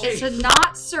the called. shape. It's a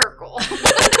not circle.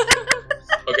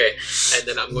 Okay, and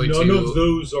then I'm going None of to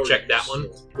those are check that one.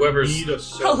 circles. Whoever's... Need a Roll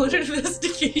circle. an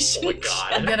investigation. Oh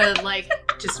my I'm god. gonna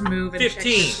just move and check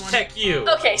 15. this one. Heck you.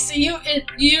 Okay, so you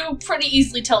pretty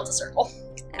easily tell it's a circle.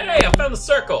 Hey, I found the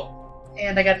circle.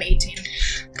 And I got an 18.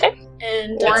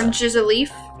 And Orange is a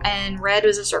leaf, and red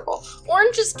is a circle.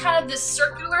 orange is kind of this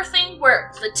circular thing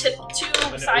where the two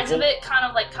An sides of oval? it kind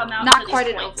of come out. Not to quite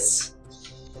these an points.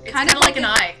 It's Kind kind of of like an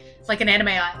eye. Like an anime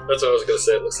eye. That's what I was gonna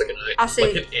say. It looks like an eye. I'll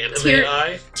say like an anime tear-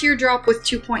 eye. Teardrop with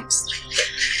 2 points.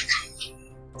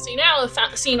 So you now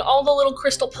have seen all the little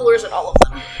crystal pillars and all of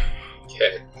them.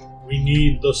 Okay. We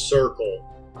need the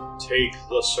circle. Take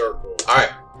the circle. Alright.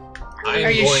 I am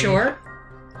Are you going- sure?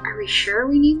 Are we sure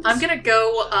we need this? I'm gonna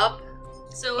go up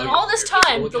So in Oh, all this you're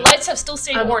time, good the with that. lights have still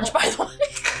stayed I'm- orange, by the way.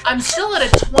 I'm still at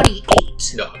a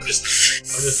 28. No, I'm just fucking.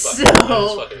 So- I'm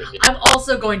just fucking with you. I'm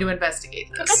also going to investigate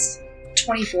this.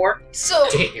 24. So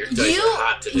Damn, your dice are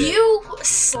hot today. you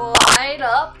slide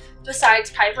up besides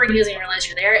Piper, and he doesn't even realize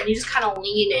you're there, and you just kind of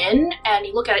lean in and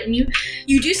you look at it, and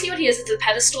you do see what he is. It's a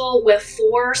pedestal with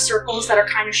 4 circles that are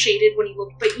kind of shaded when you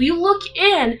look, but you look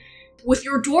in with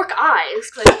your dork eyes,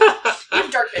 like you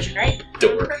have dark vision, right?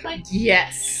 Dork. Correctly?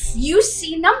 Yes. You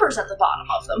see numbers at the bottom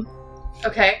of them.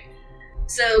 Okay.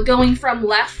 So going from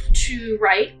left to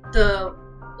right, the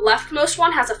leftmost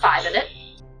one has a 5 in it.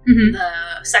 Mhm.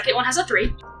 The second one has a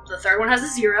 3. The third one has a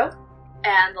 0.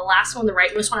 And the last one, the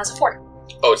rightmost one, has a 4.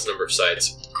 Oh, it's the number of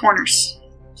sides. Corners.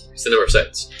 It's the number of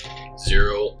sides.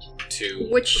 0, 2.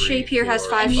 Which 3, shape here has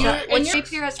 4, 5 And you- sides? and Which you're- shape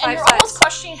here has And 5 you're sides? almost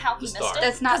questioning how he The missed star. it.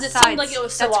 That's not 'cause it sides. seemed like it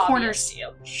was so That's obvious corners. to you.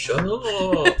 Shut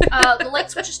up. The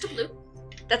light switches to blue.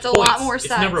 That's a Points. lot more It's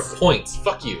sides. the number of points.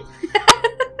 Fuck you.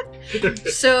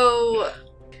 So,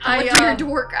 what do your I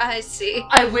dork eyes see?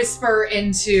 whisper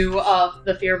into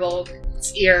the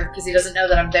Fearbul's ear because he doesn't know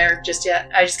that I'm there just yet.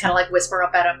 I just kind of like whisper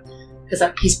up at him because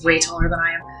he's way taller than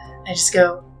I am. I just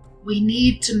go, "We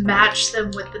need to match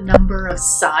them with the number of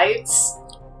sides."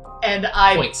 And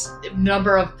Points.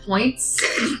 number of points,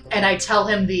 and I tell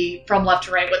him from left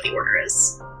to right what the order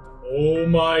is. Oh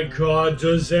my god,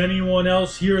 does anyone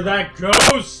else hear that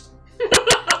ghost?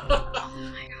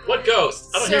 What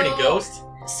ghost? I don't hear any So- ghost.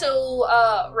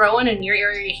 So, Rowan, in your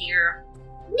area here,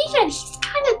 man, he's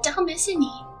kind of dumb, isn't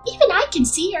he? Even I can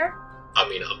see her. I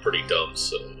mean, I'm pretty dumb,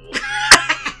 so.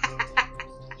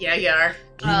 Yeah, you are.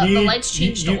 The lights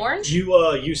changed to orange.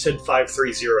 You said 5,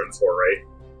 3, 0, and 4,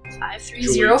 right? 5, 3,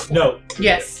 Should 0, we- 4. No.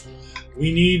 Yes.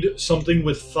 We need something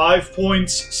with 5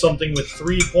 points, something with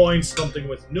 3 points, something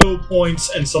with no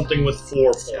points, and something with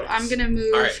 4 points. So I'm gonna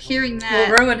move. Alright. Hearing Well,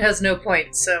 that, Rowan has no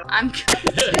points, so I'm gonna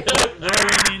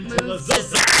Running into the move to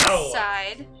this Zazao.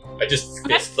 side. I just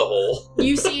missed the hole.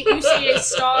 You see a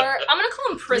star. I'm gonna call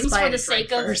them prisms Buy for it the a drink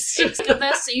sake of first.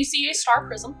 this. So you see a star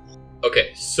prism.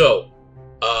 Okay, so,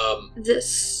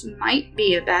 This might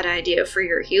be a bad idea for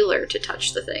your healer to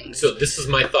touch the things. so this is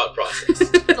my thought process.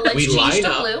 The lights We change line to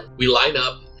up. blue. We line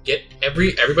up, get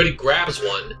everybody grabs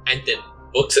one, and then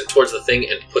books it towards the thing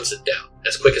and puts it down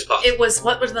as quick as possible.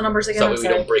 what was the numbers again? so that I'm way we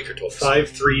sorry. don't break her toes. 5,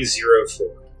 3, 0, 4.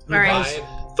 All right.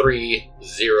 5, 3,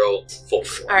 0, 4.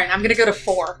 All right, I'm gonna go to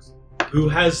 4. Who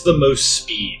has the most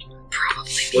speed?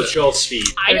 What's y'all's speed?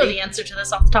 I know the answer to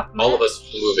this off the top of my All head. of us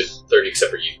move it 30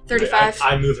 except for you. 35.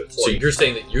 I move it So forward. you're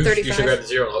saying that you 35. should grab the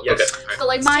 0? Yes. Okay. Alright. The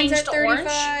lights Mine's changed at to orange.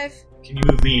 35. Can you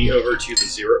move me over to the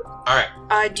 0?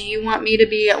 Alright. Do you want me to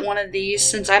be at one of these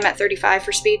since I'm at 35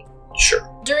 for speed? Sure.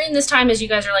 During this time, as you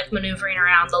guys are like maneuvering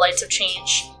around, the lights have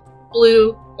changed.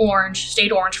 Blue, orange,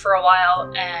 stayed orange for a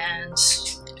while, and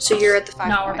So you're at the 5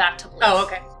 now we're point. back to blue. Oh,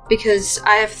 okay. Because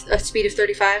I have a speed of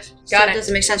 35. So Got it it.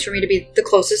 doesn't make sense for me to be the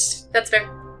closest. That's fair.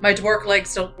 My dwarf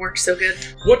legs don't work so good.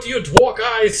 What do your dwarf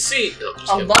eyes see? No, I'm just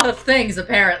A kidding. lot of things,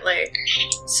 apparently.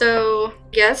 So,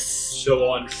 yes. So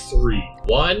on 3.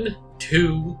 1,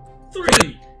 2,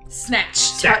 3.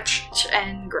 Snatch. Touch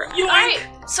and grab. Alright,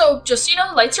 so just so you know,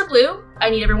 the lights are blue. I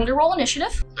need everyone to roll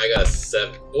initiative. I got a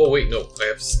 7. Oh, wait, no. I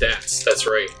have stats. That's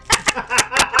right.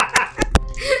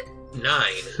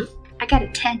 9. I got a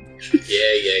 10.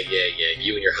 Yeah.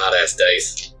 You and your hot ass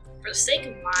dice. For the sake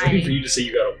of Waiting for my you to say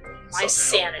you got a 1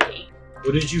 somehow. sanity.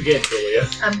 What did you get, Julia?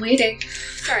 I'm waiting.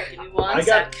 Sorry, give me one I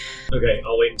got- sec. Okay,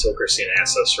 I'll wait until Christina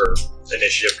asks us her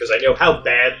initiative, because I know how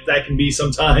bad that can be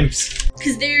sometimes.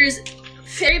 Because there's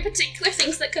very particular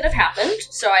things that could have happened,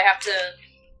 so I have to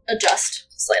adjust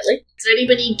slightly. Did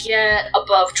anybody get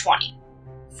above 20?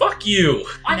 Fuck you.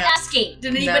 I'm No. asking.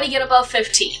 Did anybody get above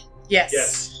 15? Yes.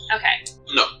 Yes. Okay.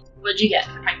 No. What'd you get,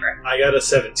 Piper? I got a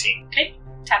 17.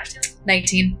 Tattersteel?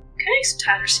 19. Okay, so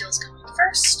Tattersteel's going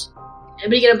first.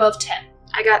 Anybody get above 10?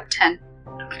 I got 10.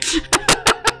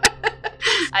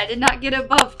 I did not get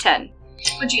above 10.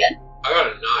 What'd you get? I got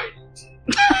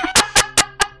a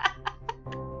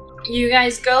 9. You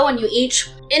guys go and you each,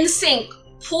 in sync,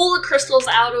 pull the crystals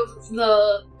out of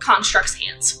the construct's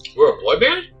hands. We're a boy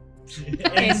band?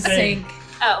 In sync.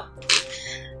 Oh.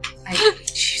 I hate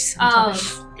you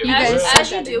sometimes. Good You as, guys work. said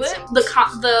as you that do in it,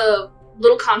 sync. the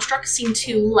little constructs seem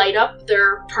to light up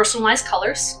their personalized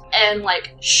colors and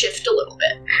like shift a little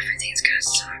bit. Everything's gonna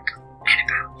suck in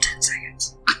about 10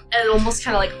 seconds. And almost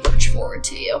kind of like lurch forward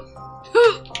to you.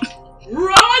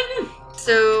 Run!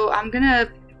 So I'm gonna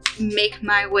make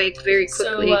my way very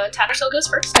quickly. So Tattersteel goes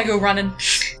first. I go running.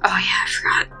 Oh yeah, I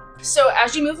forgot. So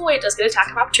as you move away, it does get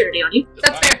attack of opportunity on you.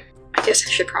 That's fair. I guess I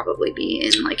should probably be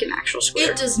in like an actual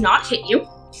square. It does not hit you.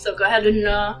 So go ahead and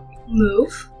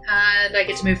move. And I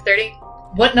get to move 30.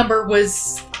 What number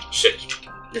was... Shit.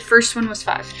 The first one was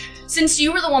 5. Since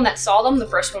you were the one that saw them, the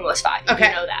first one was 5. Okay.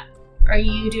 You know that. Are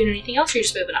you doing anything else, or are you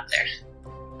just moving up there?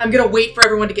 I'm gonna wait for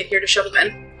everyone to get here to shove them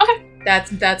in. Okay.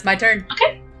 That's my turn.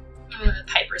 Okay.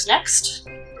 Piper's next.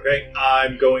 Okay,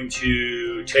 I'm going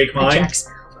to take mine. Jack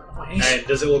Sparrow, by the way. And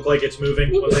does it look like it's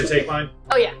moving once I take mine?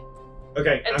 Oh, yeah.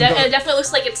 Okay, It definitely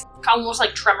looks like it's almost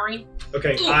like tremoring.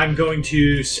 I'm going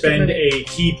to spend a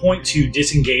key point to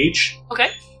disengage.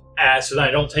 Okay. So that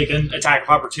I don't take an attack of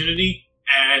opportunity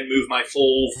and move my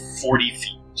full 40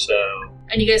 feet. So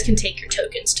And you guys can take your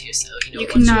tokens, too, so You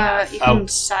once can Oh.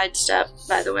 sidestep,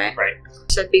 by the way. Right.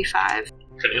 So it'd be 5.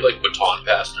 Can you baton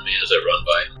pass to me as I run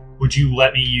by? would you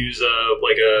let me use a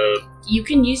You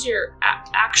can use your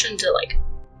action to,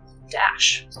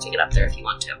 dash to get up there if you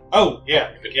want to. Oh,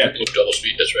 yeah. Yeah. Move double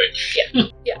speed, that's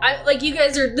right. Yeah, you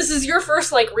guys are... This is your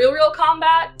first, real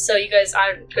combat, so you guys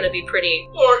are gonna be pretty...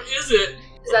 Or is it?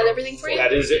 Is that everything for you?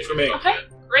 That is it for me. Okay.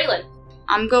 Raylan.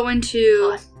 I'm going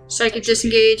to psychic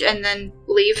disengage and then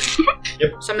leave.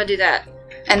 Yep. So I'm going to do that.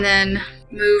 And then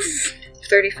move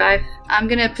 35. I'm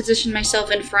going to position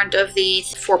myself in front of the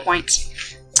 4 points.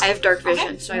 I have dark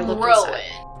vision, so I look inside.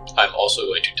 I'm also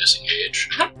going to disengage.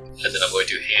 And then I'm going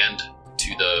to hand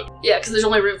to the... Yeah, because there's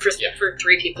only room for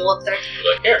 3 people up there.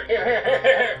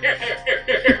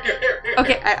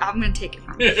 Okay, I'm going to take it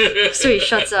from him. So he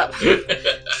shuts up.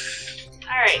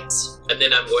 Alright. And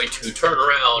then I'm going to turn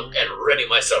around and ready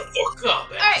myself for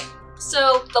combat. Alright.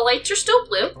 So the lights are still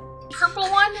blue. Purple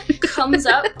one comes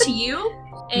up to you.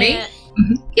 And Me?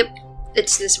 Yep.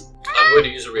 It's this one. I'm going to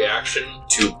use a reaction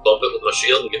to bump it with my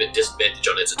shield and give it disadvantage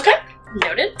on its attack.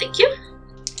 Noted. Thank you.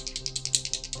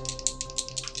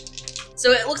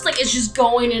 So it looks like it's just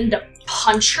going in to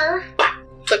punch her.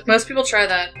 Look, most people try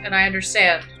that, and I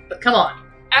understand. But come on.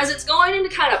 As it's going in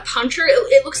to kind of punch her,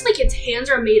 it looks like its hands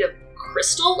are made of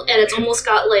crystal, and it's almost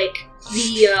got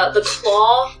the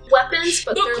claw weapons,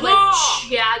 but they're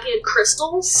jagged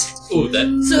crystals. Ooh,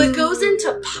 that... So it goes in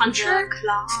to punch her.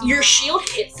 Your shield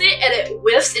hits it, and it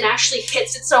whiffs and actually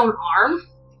hits its own arm.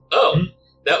 Oh,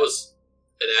 that was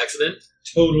an accident.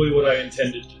 Totally what I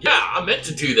intended to do. Yeah, I meant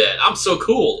to do that. I'm so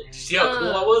cool. See how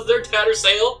cool I was there,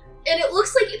 Tattersail? And it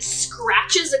looks like it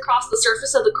scratches across the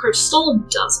surface of the crystal,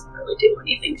 doesn't really do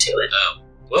anything to it. Oh.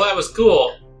 Well, that was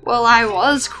cool. Well, I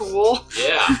was cool.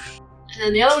 Yeah. And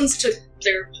then the other ones took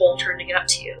their whole turn to get up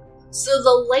to you. So the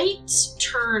lights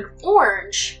turn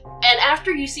orange, and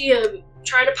after you see him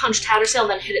try to punch Tattersail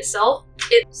and then hit itself,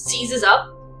 it seizes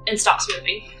up and stops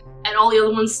moving. And all the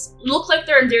other ones look like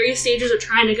they're in various stages of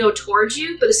trying to go towards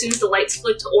you, but as soon as the lights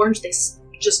flick to orange, they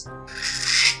just...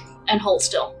 and hold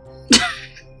still.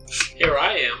 Here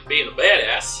I am, being a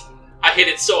badass. I hit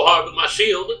it so hard with my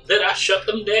shield that I shut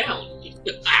them down.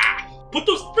 Put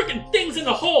those freaking things in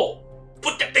the hole!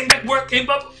 Put that thing back where it came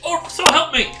up, or so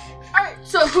help me! Alright,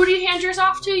 so who do you hand yours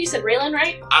off to? You said Raylan,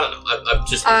 right? I don't know, I'm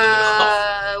just handing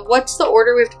it off. What's the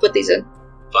order we have to put these in?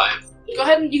 5. Go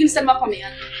ahead and you can set them up on the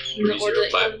end. In the 3, order 0,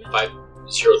 that you 5, want them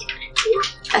 5, 0, 3,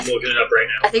 4. I'm looking it up right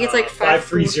now. I think it's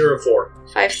 5304.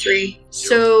 5-3.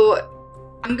 So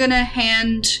I'm gonna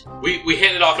hand. We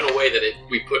hand it off in a way that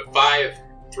we put 5,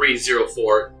 3, 0,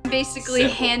 4. Basically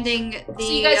Simple. handing the. So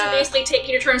you guys are basically taking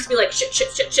your turns to be like,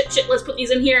 shit, let's put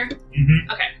these in here. Mm-hmm.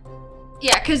 Okay.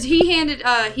 Yeah, because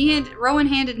Rowan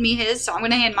handed me his, so I'm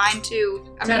gonna hand mine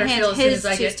to. I'm gonna hand Tattersail as soon his as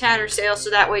I to get- Tattersail, so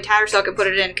that way Tattersail can put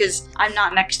it in, because I'm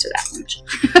not next to that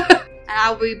one.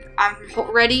 And I'm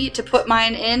ready to put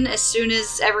mine in as soon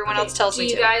as everyone else tells Do me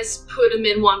you to. guys put them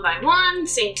in one by one,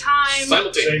 same time?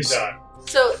 Simultaneous. Same time.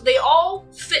 So they all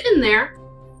fit in there.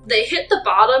 They hit the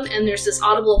bottom, and there's this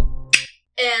audible.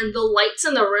 And the lights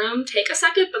in the room take a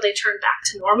second, but they turn back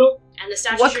to normal. And the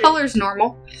statues What are color's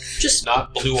normal? just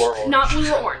Not blue or orange. not blue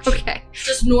or orange. Okay,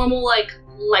 Just normal, light,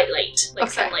 like Okay.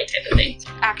 sunlight type of thing.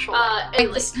 actual.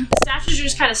 And the statues are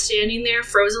just kind of standing there,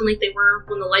 frozen like they were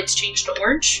when the lights changed to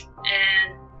orange.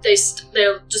 And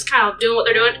they're just kind of doing what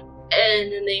they're doing.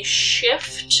 And then they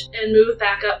shift and move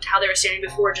back up to how they were standing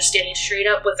before, just standing straight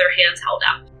up with their hands held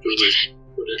out. We did it.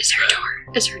 Is there a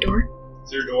door? Is there a door?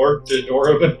 Is there a door? Did the door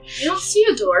open? You don't see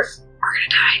a door. We're gonna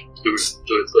die. Do it,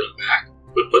 put it back.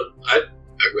 I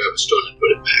grab a stone and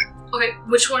put it back. Okay,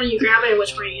 which one are you grabbing and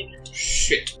which one are you giving it to?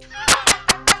 Shit.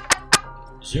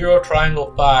 0,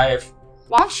 triangle, 5.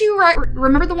 Why don't you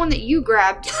remember the one that you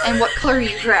grabbed and what color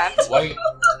you grabbed? White,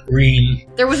 green.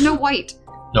 There was no white.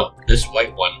 No, this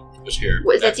white one was here.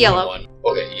 Wait, that's the yellow. One.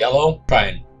 Okay, yellow,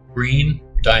 triangle. Green,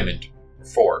 diamond.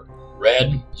 4.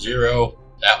 Red, 0.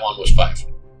 That one was 5.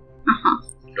 Uh-huh.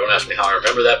 Don't ask me how I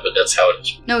remember that, but that's how it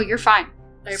is. No, you're fine.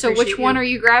 I So which appreciate one you. are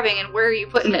you grabbing and where are you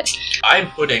putting it? I'm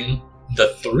putting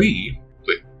The 3...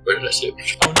 Wait, where did I say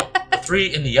it? Oh, no. The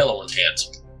 3 in the yellow one's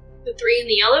hands. The 3 in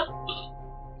the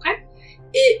yellow? Okay.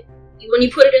 When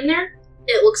you put it in there,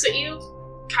 it looks at you,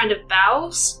 kind of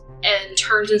bows, and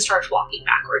turns and starts walking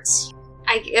backwards.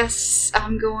 I guess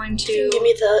I'm going Can you to give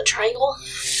me the triangle?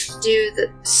 do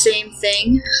the same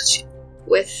thing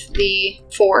with the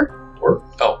 4. Or,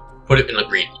 oh, put it in the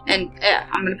green. And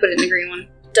I'm going to put it in the green one.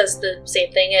 Does the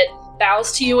same thing. It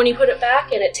bows to you when you put it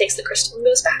back, and it takes the crystal and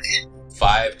goes back.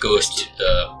 5 goes to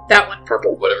the That one.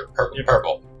 Purple. whatever,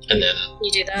 purple. And then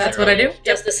You do that. That's what I do.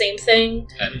 Does the same thing.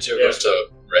 and 0 goes to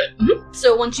red.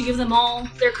 So once you give them all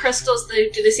their crystals, they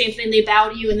do the same thing. They bow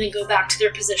to you and then go back to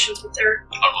their positions with their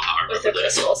I don't know how I with their remember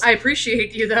that. crystals. I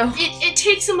appreciate you, though. It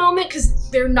takes a moment because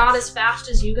they're not as fast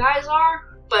as you guys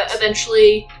are, but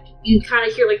eventually you kind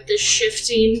of hear like this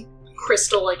shifting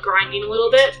crystal like grinding a little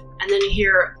bit, and then you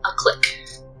hear a click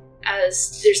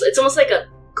as it's almost like a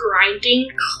grinding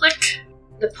click.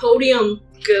 The podium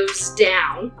goes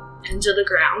down into the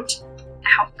ground.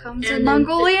 Out comes a And then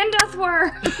Mongolian death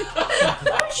worm.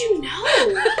 How did you know?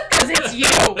 Because it's you.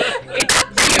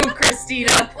 It's you,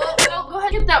 Christina. Well, go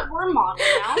ahead and get that worm model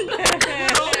now.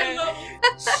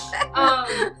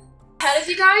 Ahead of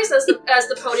you guys, as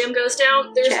the podium goes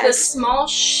down, there's Chad. this small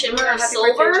shimmer of Happy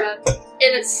silver, birthday, Chad.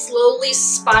 and it slowly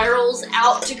spirals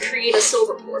out to create a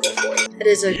silver portal for you. That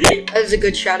is a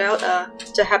good shout out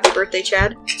to Happy Birthday,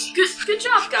 Chad. Good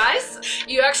job, guys.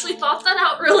 You actually thought that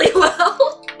out really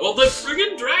well. Well, the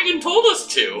friggin' dragon told us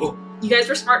to. You guys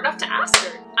were smart enough to ask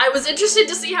her. I was interested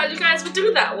to see how you guys would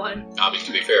do that one. I mean,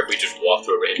 to be fair, if we just walked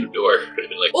through a random door, it could have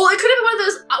been like, Well, it could have been one of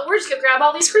those, we're just gonna grab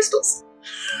all these crystals.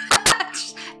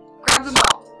 Grab them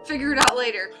all. Figure it out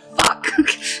later. Fuck.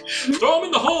 Throw them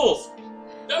in the holes.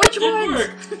 That Which didn't ones?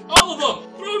 work. All of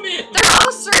them. Throw them in. There's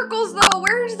no circles though.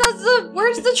 Where's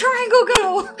the triangle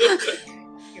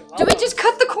go? Do we just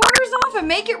cut the corners off and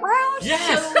make it round?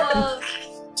 Yes.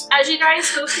 So, as you guys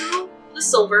go through the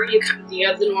silver, you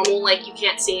have the normal, like, you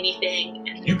can't see anything,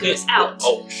 and You it goes can't- out.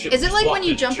 Oh shit. Is it like when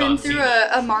you jump in through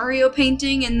a Mario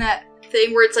painting in that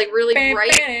thing where it's like really bright?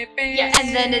 Yes.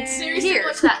 And then it's Seriously, here.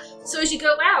 what's that? So as you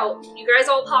go out, you guys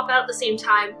all pop out at the same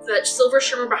time. The silver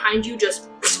shimmer behind you just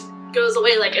goes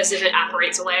away, like as if it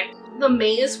evaporates away. The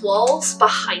maze walls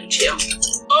behind you.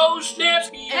 Oh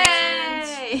snap!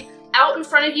 Hey! Out in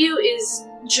front of you is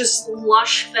just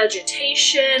lush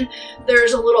vegetation.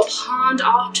 There's a little pond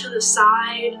off to the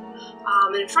side.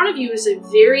 And in front of you is a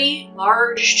very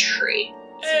large tree.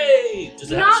 Hey!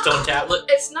 Does it have a stone tablet?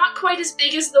 It's not quite as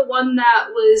big as the one that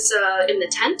was in the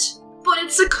tent, but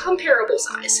it's a comparable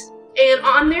size. And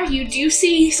on there you do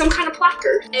see some kind of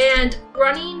placard. And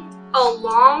running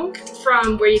along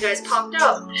from where you guys popped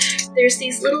up, there's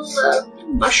these little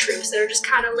mushrooms that are just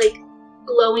kind of like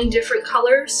glowing different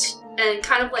colors. And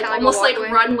kind of like Kinda like a almost like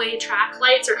walkway? runway track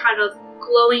lights are kind of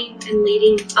glowing and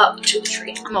leading up to the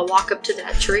tree. I'm gonna walk up to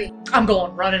that tree. I'm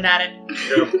going running at it.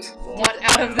 What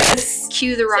out of this?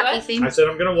 Cue the Rocky what? theme. I said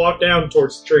I'm gonna walk down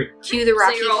towards the tree. Cue the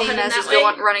Rocky you're all theme heading as that he's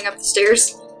way? running up the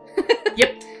stairs.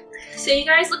 So you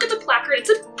guys look at the placard. It's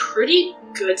a pretty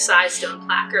good sized stone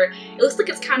placard. It looks like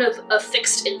it's kind of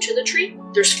affixed into the tree.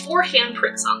 There's 4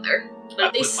 handprints on there.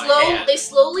 But With my hand. they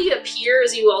slowly appear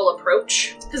as you all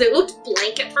approach. Because it looked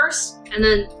blank at first, and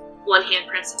then one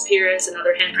handprint appears,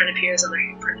 another handprint appears, another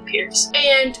handprint appears.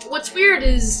 And what's weird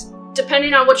is,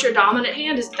 depending on what your dominant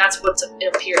hand is, that's what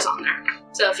it appears on there.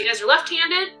 So if you guys are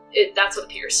left-handed, that's what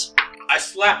appears. I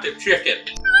slapped a chicken.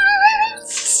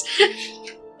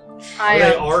 Are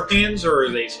they our hands or are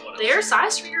they someone else? They're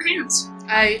sized for your hands.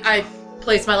 I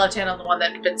place my left hand on the one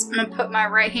that fits. I'm gonna put my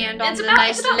right hand on It's the about,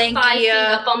 nice it's about 5 lanky, feet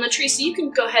up on the tree, so you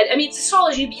can go ahead. I mean, it's as tall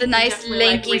as you. the nice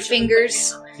lanky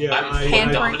fingers. Yeah, I'm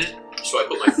hand dominant, so I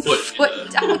put my foot Foot in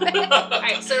the... dominant.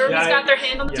 Alright, so everyone's got their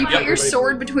hand on the Do you Yeah, put your everybody-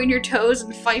 sword between your toes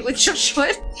and fight with your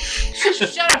foot?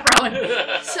 Shut up, Rowan.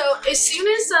 So as soon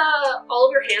as all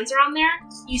of your hands are on there,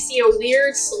 you see a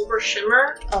weird silver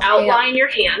shimmer Oh, outline your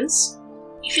hands.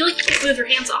 You feel like you can move your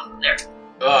hands off of there.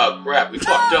 Oh crap, we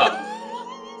fucked up.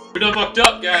 We done fucked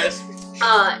up, guys.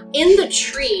 In the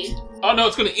tree, Oh no,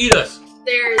 it's gonna eat us.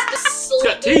 there's It's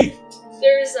got the teeth.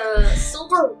 there's a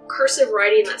silver cursive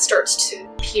writing that starts to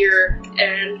appear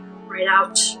and write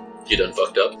out. You done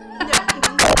fucked up?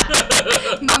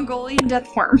 Mongolian death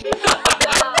worm.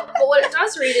 But what it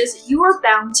does read is, "You are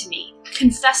bound to me.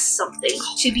 Confess something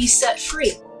to be set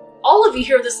free." All of you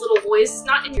hear this little voice,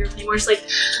 not in your anymore. It's like,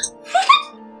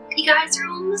 "You guys are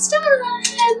almost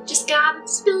done. Just gotta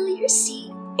spill your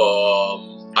seed."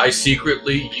 I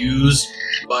secretly use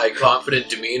my confident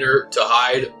demeanor to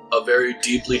hide a very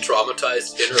deeply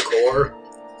traumatized inner core,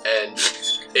 and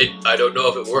I don't know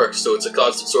if it works, so it's a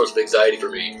constant source of anxiety for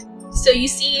me. So you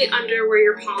see under where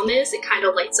your palm is, it kind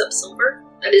of lights up silver.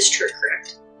 That is true,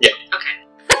 correct? Yeah.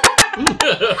 Okay.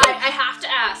 I have to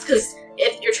ask, because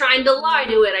if you're trying to lie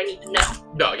to it, I need to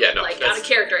know. No, yeah, no. Like, out of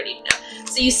character, I need to know.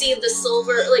 So you see the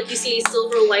silver, you see a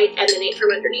silver light emanate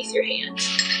from underneath your hand.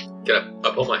 Can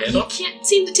I pull my hand You off? can't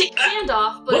seem to take your hand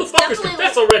off, but it's Motherfuckers,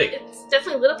 confess already! it's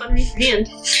definitely lit up underneath your hand.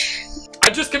 I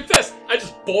just confessed! I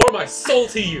just bore my soul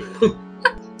to you!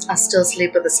 I still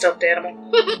sleep with a stuffed animal.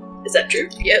 Is that true?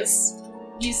 Yes.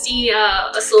 You see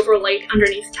a silver light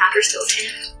underneath Tatterstill's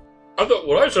hand. I thought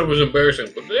what I said was embarrassing,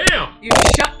 but damn! You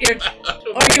shut your...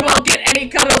 or you won't get any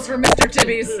cuddles from Mr.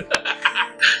 Tibbies.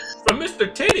 From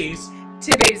Mr. Titties?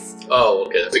 Tibbies. Oh,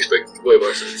 okay, that makes way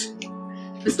more sense.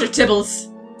 Mr. Tibbles.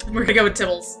 We're gonna go with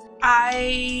Tibbles.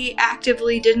 I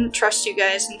actively didn't trust you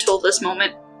guys until this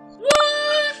moment.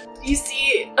 What? You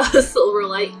see a silver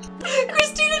light.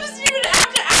 Christina doesn't even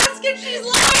have to ask if she's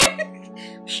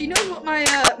lying. She knows what my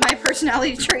my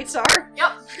personality traits are.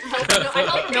 Yep. I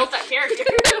helped build that character.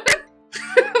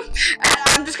 And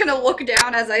I'm just gonna look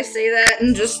down as I say that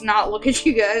and just not look at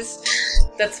you guys.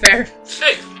 That's fair.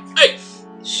 Hey!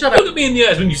 Shut Look up. at me in the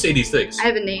eyes when you say these things. I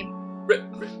have a name.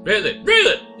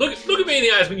 Raylan! Look at me in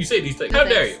the eyes when you say these things. No, How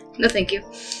dare thanks. you? No, thank you.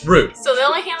 Rude. So the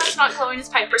only hand that's not glowing is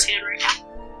Piper's hand right now.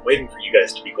 Waiting for you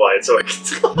guys to be quiet so I can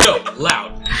talk. No,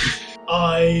 loud.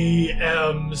 I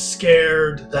am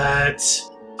scared that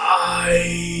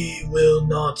I will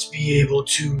not be able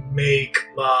to make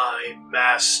my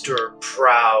master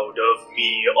proud of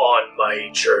me on my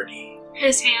journey.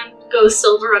 His hand goes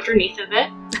silver underneath of it.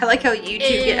 I like how you two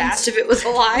get And- asked if it was a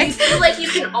You lie. feel like you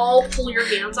can all pull your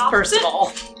hands off First of of it.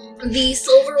 all. The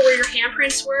silver where your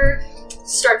handprints were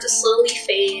start to slowly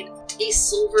fade. A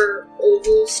silver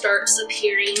oval starts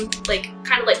appearing,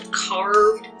 kind of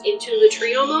carved into the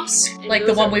tree almost. And Like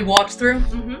the one we walked through?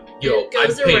 Mm-hmm. Yo, It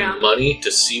goes I'd pay around. money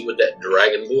to see what that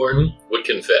Dragonborn would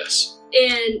confess.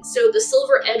 And so the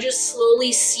silver edges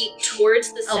slowly seep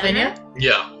towards the center. Alvinia?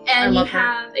 Yeah. I And you love her.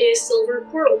 have a silver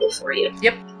portal before you.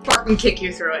 Bart can kick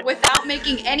you through it. Without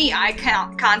making any eye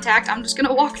contact, I'm just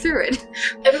gonna walk through it.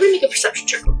 Everybody make a perception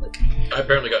check real quick. I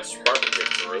apparently got smart to get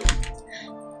through.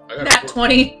 I got Nat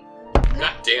 20.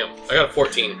 God damn. I got a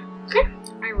 14.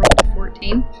 I rolled a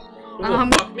 14. Well,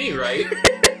 fuck me, right?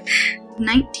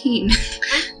 19.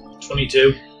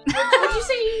 22. What would you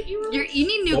say you were? You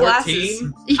need new 14?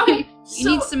 glasses. Okay, You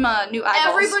need some new eyeballs.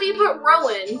 Everybody but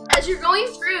Rowan. As you're going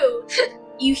through,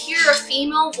 you hear a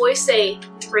female voice say,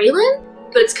 Raylan?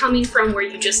 But it's coming from where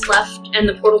you just left, and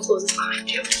the portal closes behind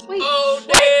you. Wait, Oh,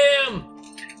 damn!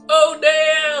 Oh,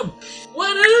 damn!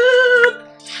 What up?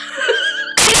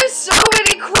 there's so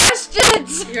many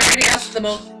questions! You already asked them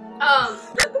all.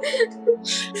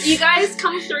 You guys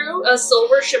come through a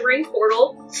silver shimmering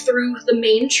portal through the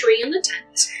main tree in the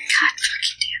tent.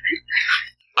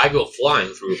 I go flying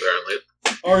through, apparently.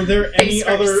 Are there Face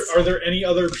first. any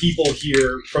other people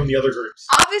here from the other groups?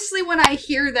 Obviously, when I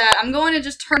hear that, I'm going to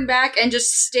just turn back and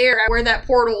just stare at where that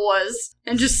portal was.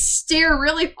 And just stare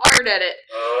really hard at it.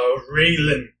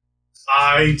 Raylan,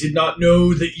 I did not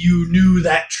know that you knew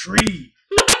that tree.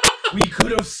 We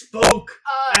could have spoke.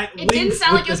 At It didn't length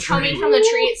sound like with it was the coming tree. from the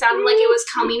tree. It sounded like it was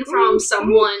coming from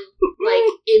someone,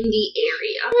 in the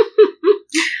area.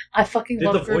 I fucking Did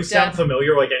love the group voice sound death.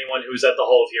 familiar, like anyone who's at the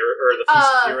Hall of Heroes or the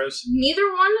Feast of Heroes? Neither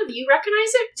one of you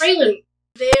recognize it. Raylan,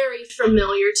 very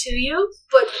familiar to you,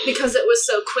 but because it was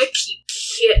so quick, you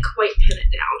can't quite pin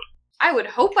it down. I would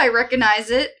hope I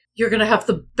recognize it. You're gonna have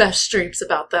the best streams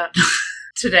about that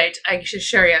today. I should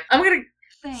share you. I'm gonna.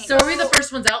 Thanks. So are we the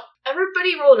first ones out?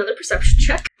 Everybody roll another perception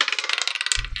check.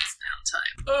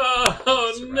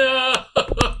 Oh, no!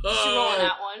 She rolling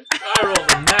that one. I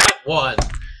rolled a nat 1.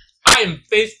 I am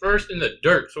face first in the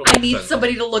dirt. So I need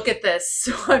somebody to look at this.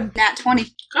 So I'm. Nat 20.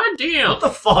 God damn! What the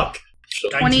fuck? So,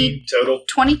 19 total.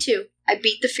 22. I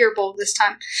beat the fear bowl this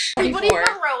time. Everybody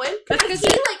but Rowan, because he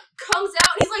comes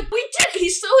out. He's like, "We did!"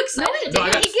 He's so excited. No,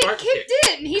 I got He get spark kicked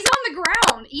in. He's on the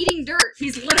ground eating dirt.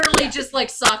 He's literally just like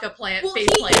Sokka plant Well, he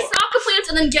face plant. soccer plants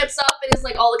and then gets up and is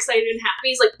all excited and happy.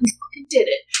 He's like, "We fucking did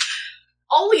it!"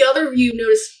 All the other of you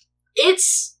notice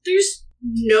there's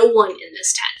no one in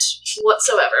this tent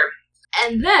whatsoever,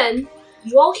 and then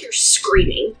you all hear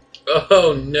screaming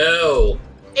oh no!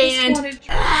 and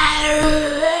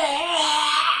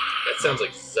That sounds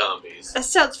like zombies. That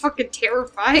sounds fucking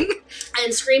terrifying.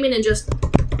 screaming and just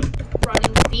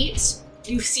running feet.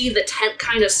 You see the tent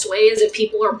kind of sway as if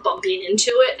people are bumping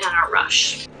into it and a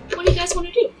rush. What do you guys want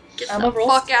to do? Get I'm the a roll.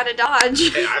 fuck out of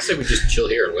Dodge. Hey, I say we just chill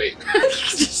here and wait.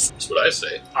 That's what I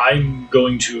say. I'm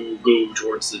going to go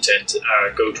towards the tent,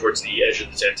 go towards the edge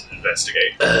of the tent and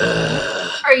investigate.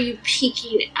 Are you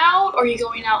peeking out? Or are you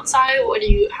going outside? What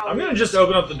do you? How? I'm gonna just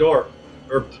open up the door.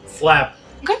 Or flap.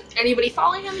 Okay. Anybody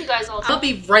following him? You guys all. I'll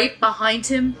be right behind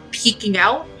him, peeking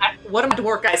out. What do my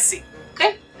dwarf guys see?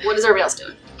 Okay. What is everybody else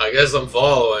doing? I guess I'm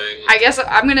following. I guess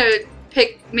I'm gonna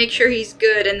make sure he's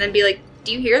good, and then be like,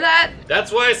 "Do you hear that?"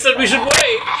 That's why I said we should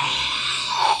wait.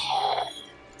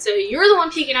 So you're the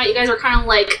one peeking out. You guys are kind of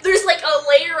like there's like a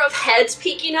layer of heads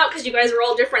peeking out because you guys are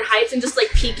all different heights and just like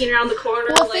peeking around the corner.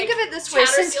 Well, like, think of it this way: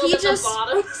 since Tatterseal's he at the just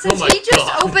bottom. since Oh my he just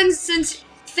God. opens,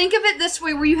 think of it this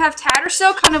way: where you have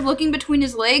Tattersail kind of looking between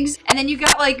his legs, and then you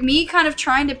got like me kind of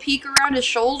trying to peek around his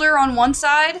shoulder on one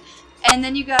side, and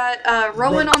then you got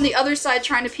Rowan on the other side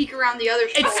trying to peek around the other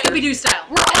shoulder. It's Scooby-Doo style.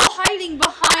 We're all hiding I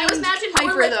behind was imagining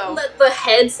Piper, more like though. the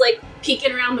heads like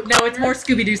peeking around the corner. No, it's more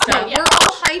Scooby-Doo style. Yeah. We're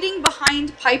all hiding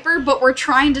behind Piper, but we're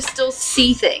trying to still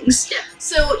see things. Yeah.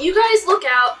 So you guys look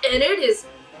out, and it is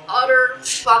utter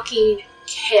fucking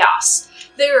chaos.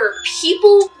 There are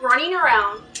people running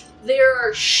around. There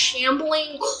are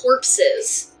shambling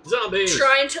corpses Zombies.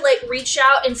 trying to like reach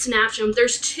out and snatch them.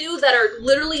 There's two that are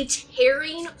literally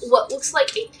tearing what looks like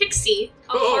a pixie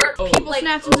apart, People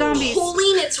snatching zombies.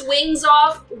 pulling its wings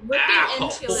off, ripping Ow.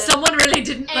 into it. Someone really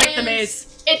didn't like the And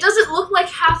maze. It doesn't look like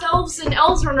half elves and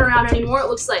elves running around anymore. It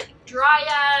looks like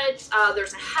dryads.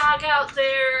 There's a hag out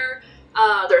there.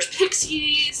 There's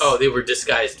pixies. Oh, they were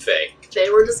disguised Fae.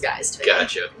 They were disguised.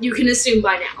 Gotcha. You can assume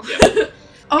by now. Yeah.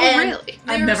 Oh, And really?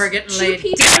 I'm never getting two laid.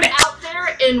 people Damn it! out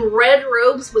there in red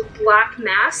robes with black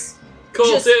masks,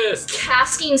 Cultist.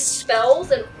 casting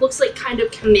spells, and looks like kind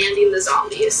of commanding the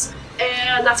zombies.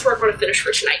 And that's where we're going to finish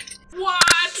for tonight.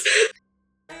 What?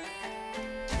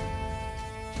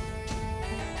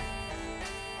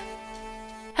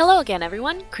 Hello again,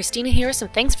 everyone. Christina here with some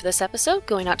thanks for this episode,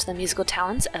 going out to the musical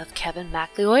talents of Kevin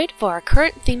MacLeod for our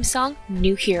current theme song,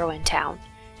 New Hero in Town,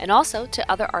 and also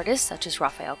to other artists such as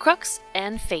Raphael Crux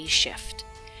and Phase Shift.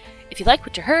 If you like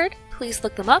what you heard, please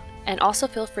look them up, and also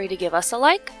feel free to give us a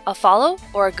like, a follow,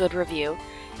 or a good review.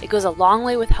 It goes a long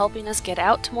way with helping us get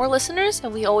out to more listeners,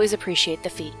 and we always appreciate the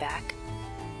feedback.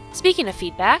 Speaking of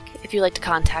feedback, if you'd like to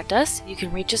contact us, you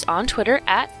can reach us on Twitter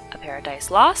at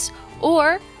 @AParadiseLost,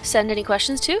 or send any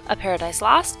questions to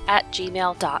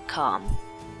aparadiselost@gmail.com.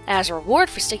 As a reward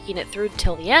for sticking it through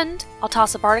till the end, I'll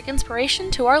toss a bardic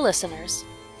inspiration to our listeners.